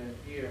has been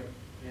here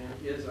and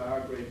is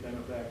our great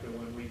benefactor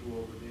when we go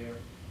over there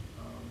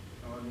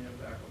on their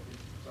faculty.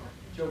 So,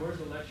 Joe, where's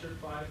the lecture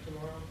 5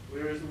 tomorrow?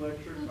 Where is the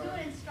lecture 5? We'll do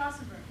it in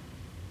Strasbourg.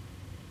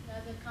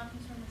 The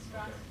conference room in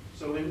Strasbourg.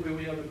 So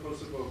we have the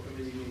Kosovo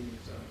committee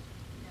meetings. So,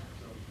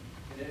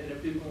 and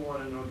if people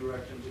want to know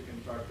directions, you can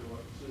talk to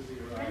Susie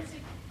or I.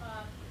 Forensic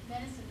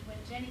medicine, when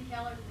Jenny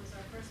Keller, who was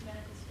our first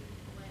medical student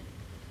who went,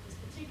 was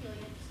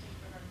particularly interesting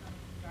for her coming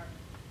from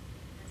Dartmouth.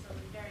 And so it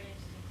was very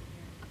interesting to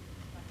hear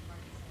Dr.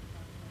 Marcus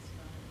talk to us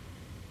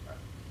about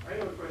it. I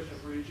have a question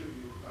for each of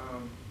you.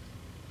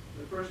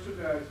 The first two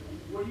guys,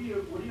 what are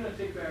you going to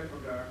take back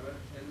from Dartmouth?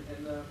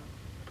 And the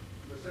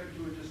second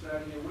two are just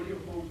starting here. What do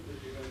you hope that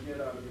you're going to get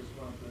out of this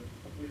month that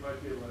we might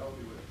be able to help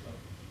you with? So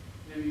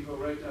maybe you go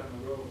right down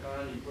the road.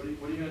 Connie, what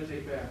are you going to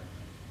take back?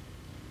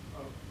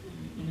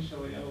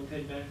 Initially, I will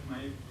take back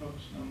my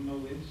professional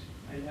knowledge.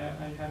 I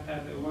have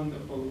had a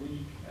wonderful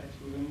week,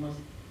 actually,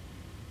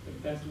 the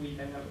best week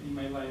I have in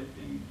my life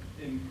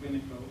in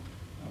clinical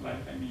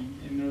life,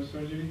 in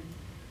neurosurgery.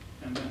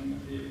 And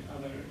then the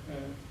other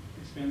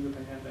experience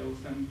that I had, I will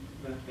send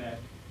that back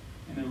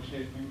and I will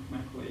share it with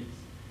my colleagues.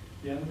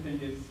 The other thing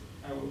is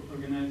I will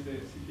organize a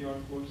CPR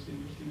course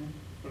in Pristina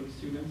for the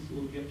students who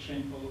will get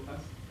trained, all of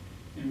us.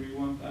 And we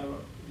want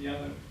the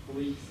other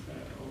colleagues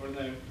over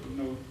there to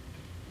know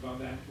about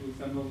that. We'll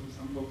send also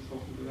some books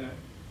hopefully to that.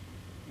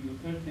 And the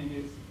third thing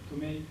is to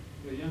make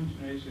the young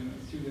generation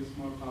of students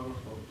more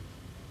powerful.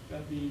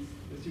 That means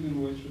the student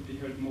voice should be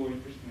heard more in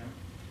Pristina.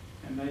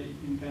 And I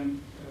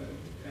intend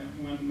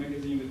one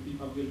magazine that we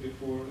published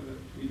before that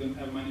we don't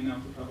have money now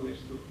to publish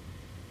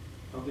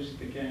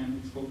it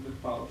again. It's called The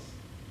Pulse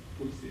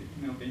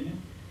in Albania.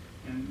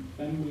 And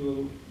then we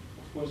will,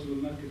 of course, we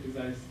will not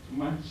criticize too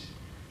much,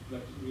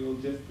 but we will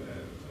just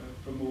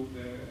promote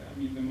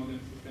the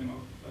modern system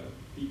of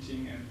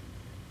teaching and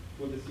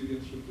what the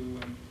students should do.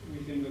 And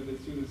we think that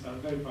the students are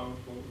very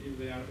powerful if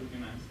they are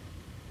organized.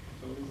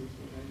 So this is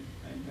what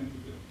I intend to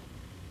do.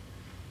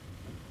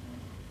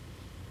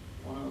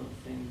 One of the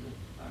things that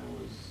I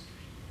was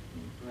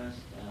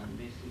impressed and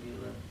basically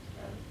that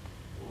had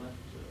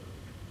left a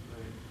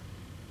very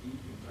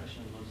deep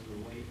impression was the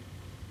way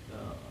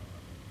the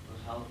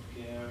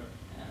healthcare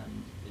and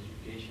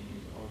education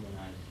is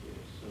organized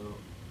here. So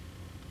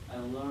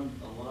I learned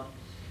a lot,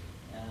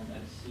 and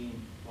I've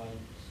seen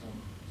quite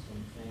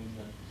some things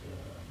that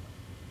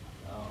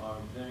are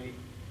very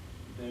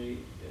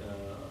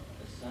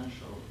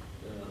essential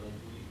that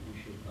we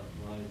should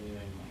apply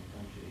there in my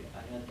country.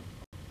 I had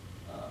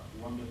a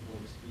wonderful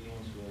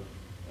experience with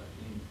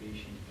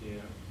inpatient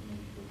care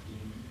medical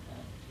team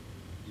at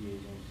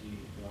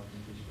DioGuardi,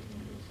 Dartmouth District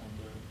Medical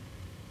Center,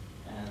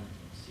 and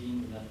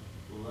seeing that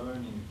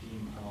learning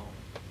team, how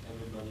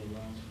everybody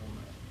learns from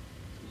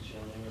each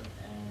other,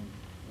 and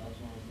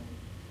that's one thing.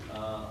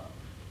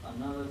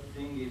 Another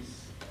thing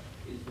is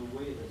the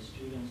way that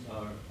students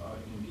are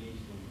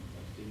engaged in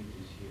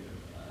activities here.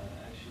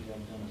 Actually,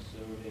 I've done a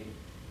survey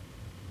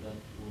that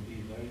will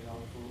be very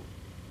helpful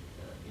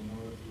in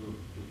order to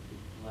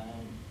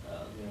plan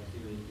the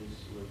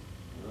activities with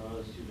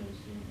other students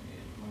in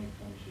my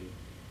country.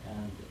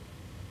 And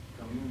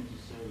community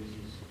service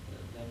is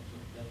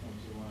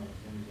definitely one of the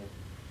things that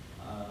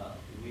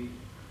we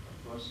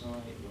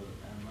personally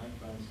and my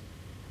friends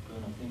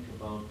going to think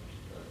about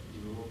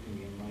developing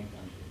in my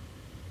country.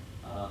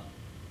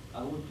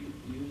 I would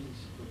use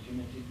this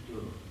opportunity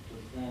to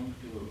thank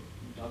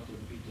Dr.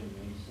 Peter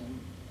Mason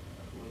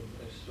with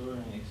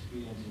extraordinary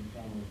experience in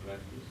family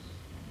practice,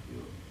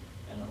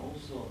 and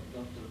also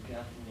Dr.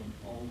 Kathleen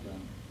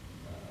Alden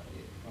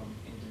from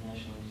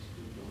International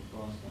Institute of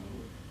Boston.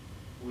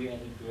 We had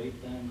a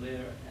great time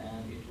there,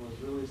 and it was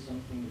really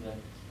something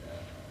that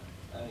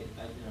I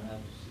didn't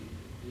have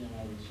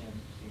a chance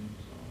to see.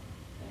 So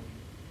thank you.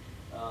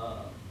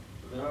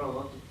 There are a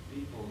lot of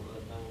people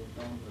that I will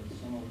thank, but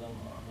some of them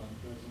are not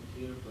present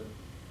here. But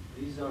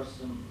these are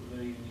some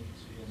very unique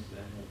experiences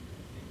I had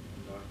in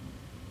Dartmouth.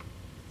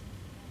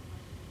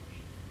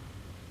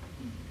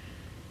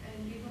 And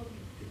we hope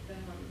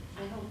that,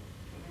 I hope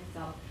for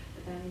myself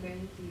that I'm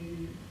going to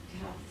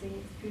have the same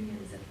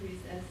experience at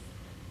least as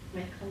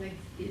my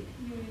colleagues did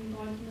here in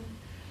Dartmouth,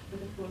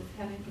 but of course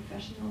having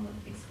professional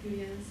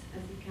experience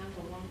as we can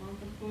for 1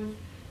 month, of course,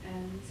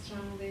 and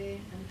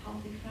strongly and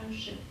healthy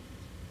friendship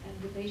and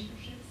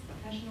relationships,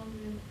 professional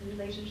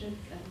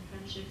relationships and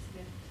friendships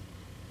with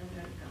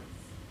Americans.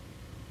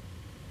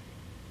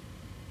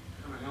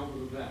 And I hope for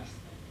the best.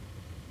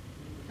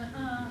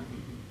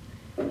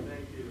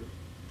 Thank you.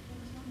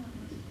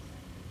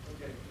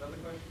 Okay, another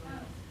question?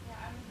 Yeah,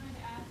 I was going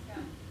to ask,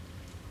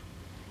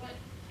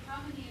 how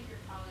many of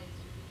your colleagues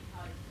or junior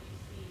colleagues do you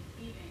see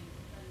leaving,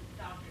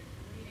 doctors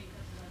leaving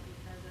Kosovo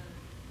because of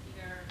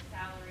either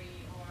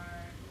salary or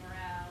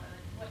morale?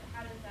 Or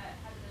how do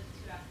those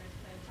two aspects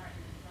play a part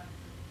in this? What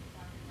you're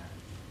talking about?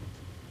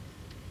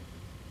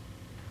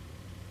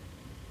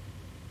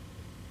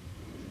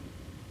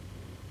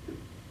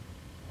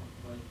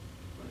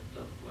 Quite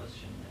tough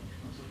question.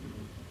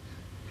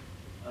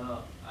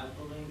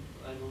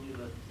 I believe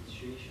that the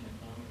situation,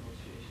 economic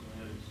situation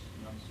there is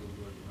not so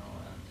good, and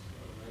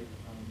rate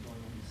of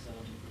unemployment is 70%,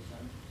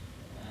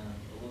 and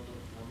a lot of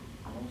them,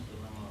 most of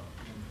them are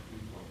young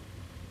people.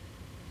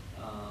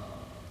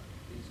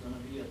 It's going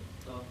to be a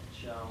tough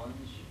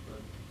challenge,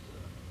 but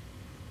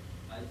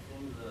I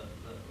think the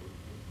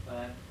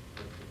fact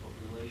that the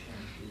population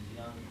is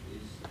young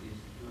is a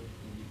good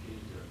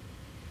indicator.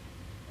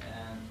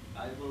 And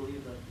I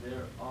believe that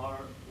there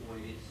are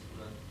ways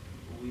that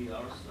we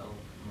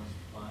ourselves must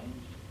find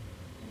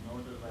in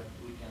order that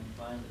we can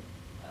find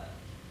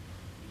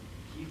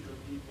keep the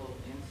people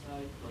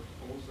inside, but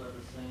also at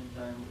the same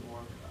time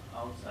work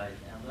outside.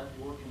 And that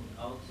working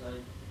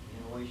outside in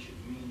a way should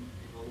mean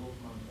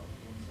development of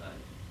inside.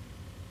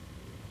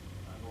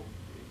 I hope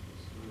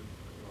it's good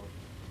for all.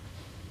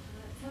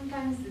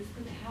 Sometimes this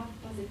could have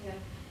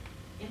positive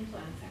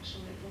influence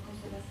actually for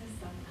Kosovo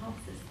system,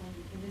 health system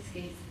in this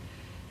case,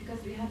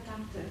 because we had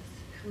doctors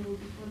who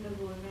before the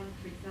war went,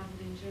 for example,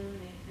 in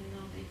Germany, and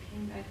now they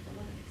came back with a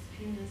lot of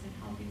experience in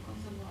helping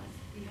Kosovars.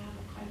 We have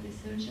a cardiac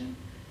surgeon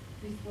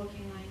who is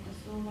working now in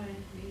Kosovo and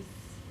who is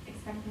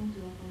expecting to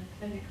open a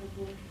clinical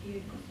work here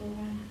in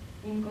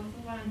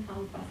Kosovo and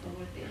help us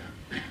over there.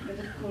 But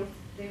of course,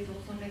 there is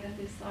also a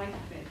negative side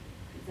of it.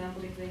 For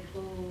example, if they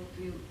go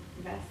to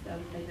West,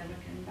 they never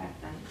come back,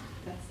 then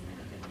that's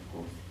negative, of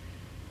course.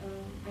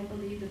 I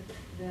believe that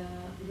the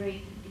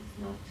rate is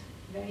not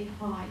very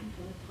high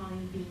for the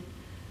time being,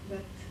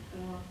 but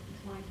it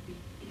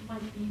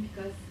might be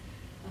because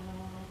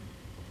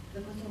the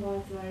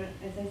Kosovars were,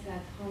 as I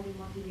said, highly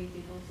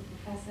motivated, also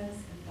professors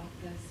and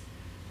doctors,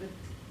 but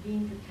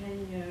being for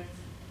 10 years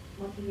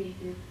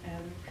motivated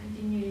and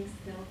continuing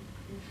still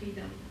in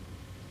freedom.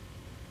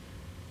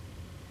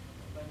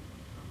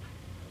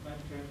 I'd like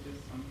to add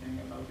just something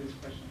about this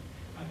question.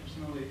 I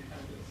personally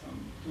had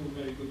two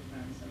very good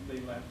friends, and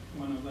they left.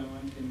 One of them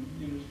went in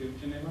University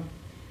of Geneva,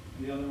 and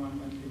the other one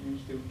went to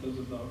University of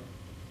Düsseldorf.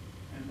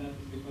 And that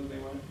is because they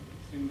were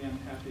extremely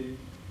unhappy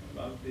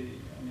about the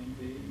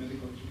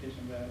medical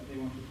education there. They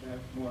wanted to have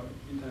more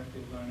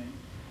interactive learning.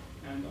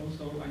 And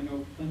also, I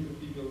know plenty of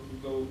people who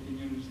go in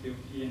University of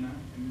Vienna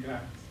and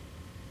Graz.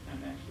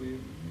 And actually,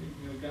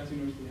 Graz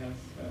University has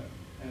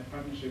a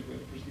partnership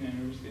with Pristina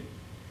University.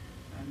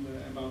 And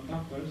about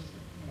doctors,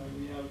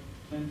 we have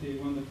plenty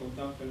wonderful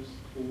doctors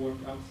who work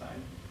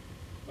outside,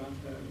 but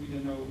we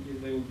don't know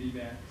if they will be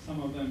back.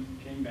 Some of them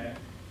came back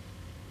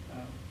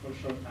for a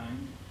short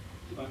time.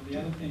 But the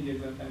other thing is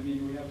that,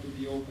 we have to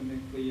be open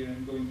and clear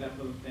and go in depth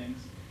of things.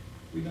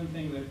 We don't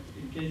think that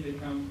in case they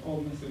come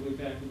all massively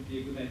back would be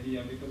a good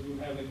idea, because we'll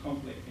have a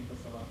conflict in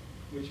Kosova,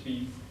 which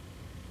means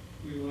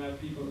we will have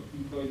people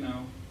employed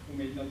now who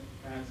may not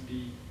perhaps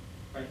be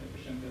quite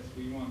efficient as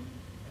we want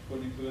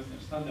according to Western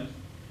standards,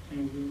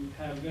 and we will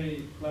have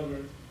very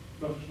clever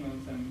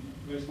professionals and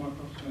very smart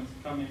professionals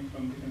coming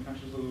from different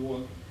countries of the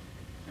world.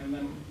 And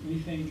then we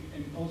think,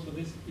 and also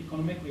this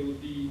economically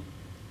would be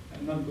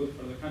not good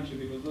for the country,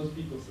 because those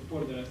people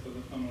support the rest of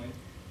the family.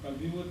 But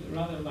we would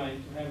rather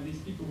like to have these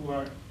people who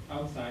are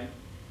outside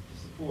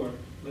to support,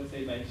 let's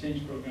say by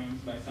exchange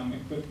programs, by some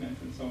equipment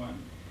and so on.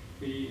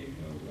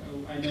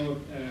 I know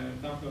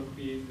Dr.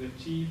 who is the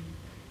chief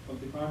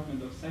of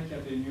Department of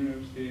Psychiatry in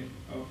University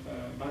of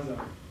Basel.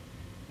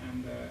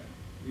 And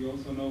we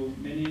also know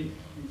many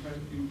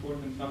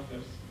important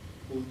doctors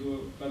who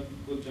do a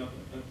good job,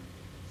 but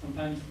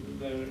sometimes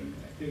their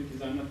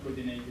activities are not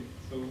coordinated.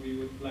 So we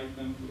would like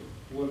them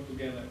to work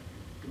together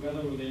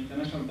with the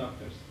international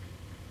doctors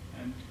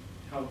and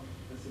help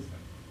the system.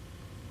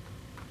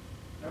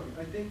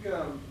 I think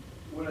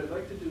what I'd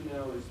like to do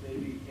now is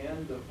maybe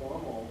end the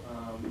formal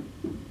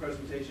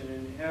presentation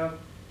and have,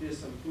 here's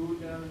some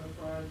food down in the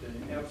front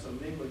and have some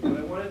mingling. But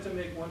I wanted to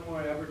make one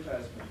more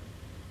advertisement,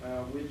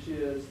 which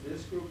is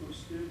this group of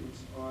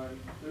students on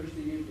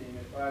Thursday evening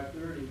at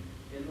 5:30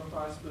 in the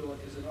hospital.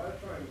 Is it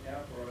Auditorium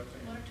F or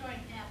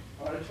Auditorium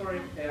F.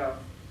 Auditorium F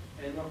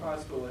in the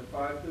hospital at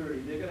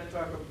 5:30. They're going to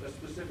talk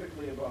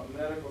specifically about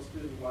medical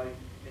student life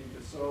in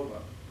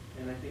Kosova,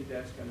 and I think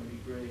that's going to be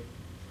great.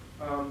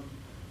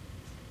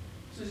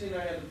 Susie and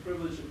I had the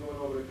privilege of going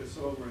over to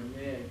Kosova in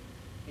May,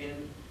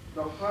 and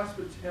the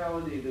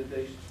hospitality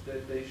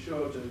that they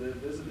show to their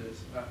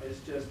visitors is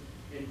just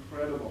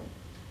incredible.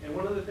 And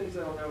one of the things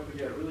that I'll never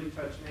forget, really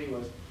touched me,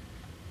 was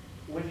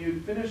when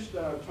you finished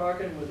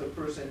talking with a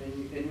person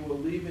and you were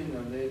leaving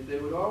them, they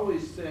would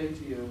always say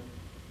to you,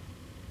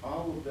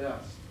 all the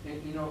best.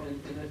 And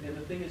and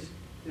the thing is,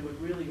 they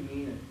would really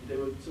mean it. They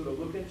would sort of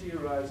look into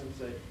your eyes and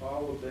say,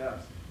 all the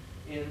best.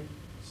 And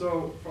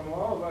so from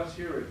all of us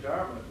here at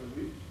Dartmouth,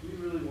 we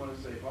really want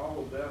to say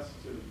all the best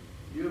to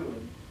you.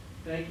 And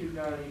thank you,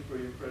 Donnie, for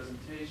your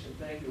presentation.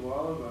 Thank you,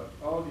 all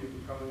of you,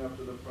 for coming up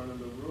to the front of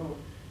the room.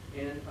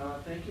 And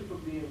thank you for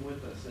being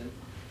with us. And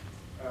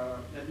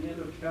at the end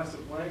of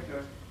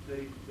Casablanca, after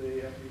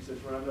he says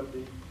round up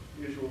the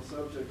usual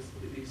subjects,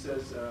 he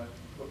says,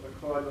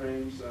 Claude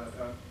Rains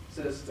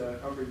says to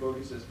Humphrey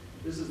Bogey, says,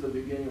 this is the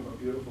beginning of a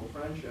beautiful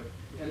friendship.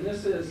 And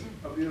this is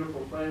a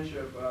beautiful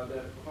friendship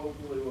that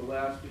hopefully will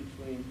last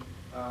between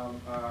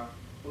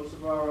most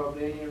of our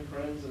Albanian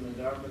friends and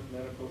the Dartmouth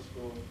Medical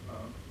School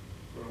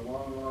for a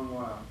long, long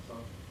while. So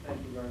thank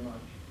you very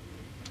much.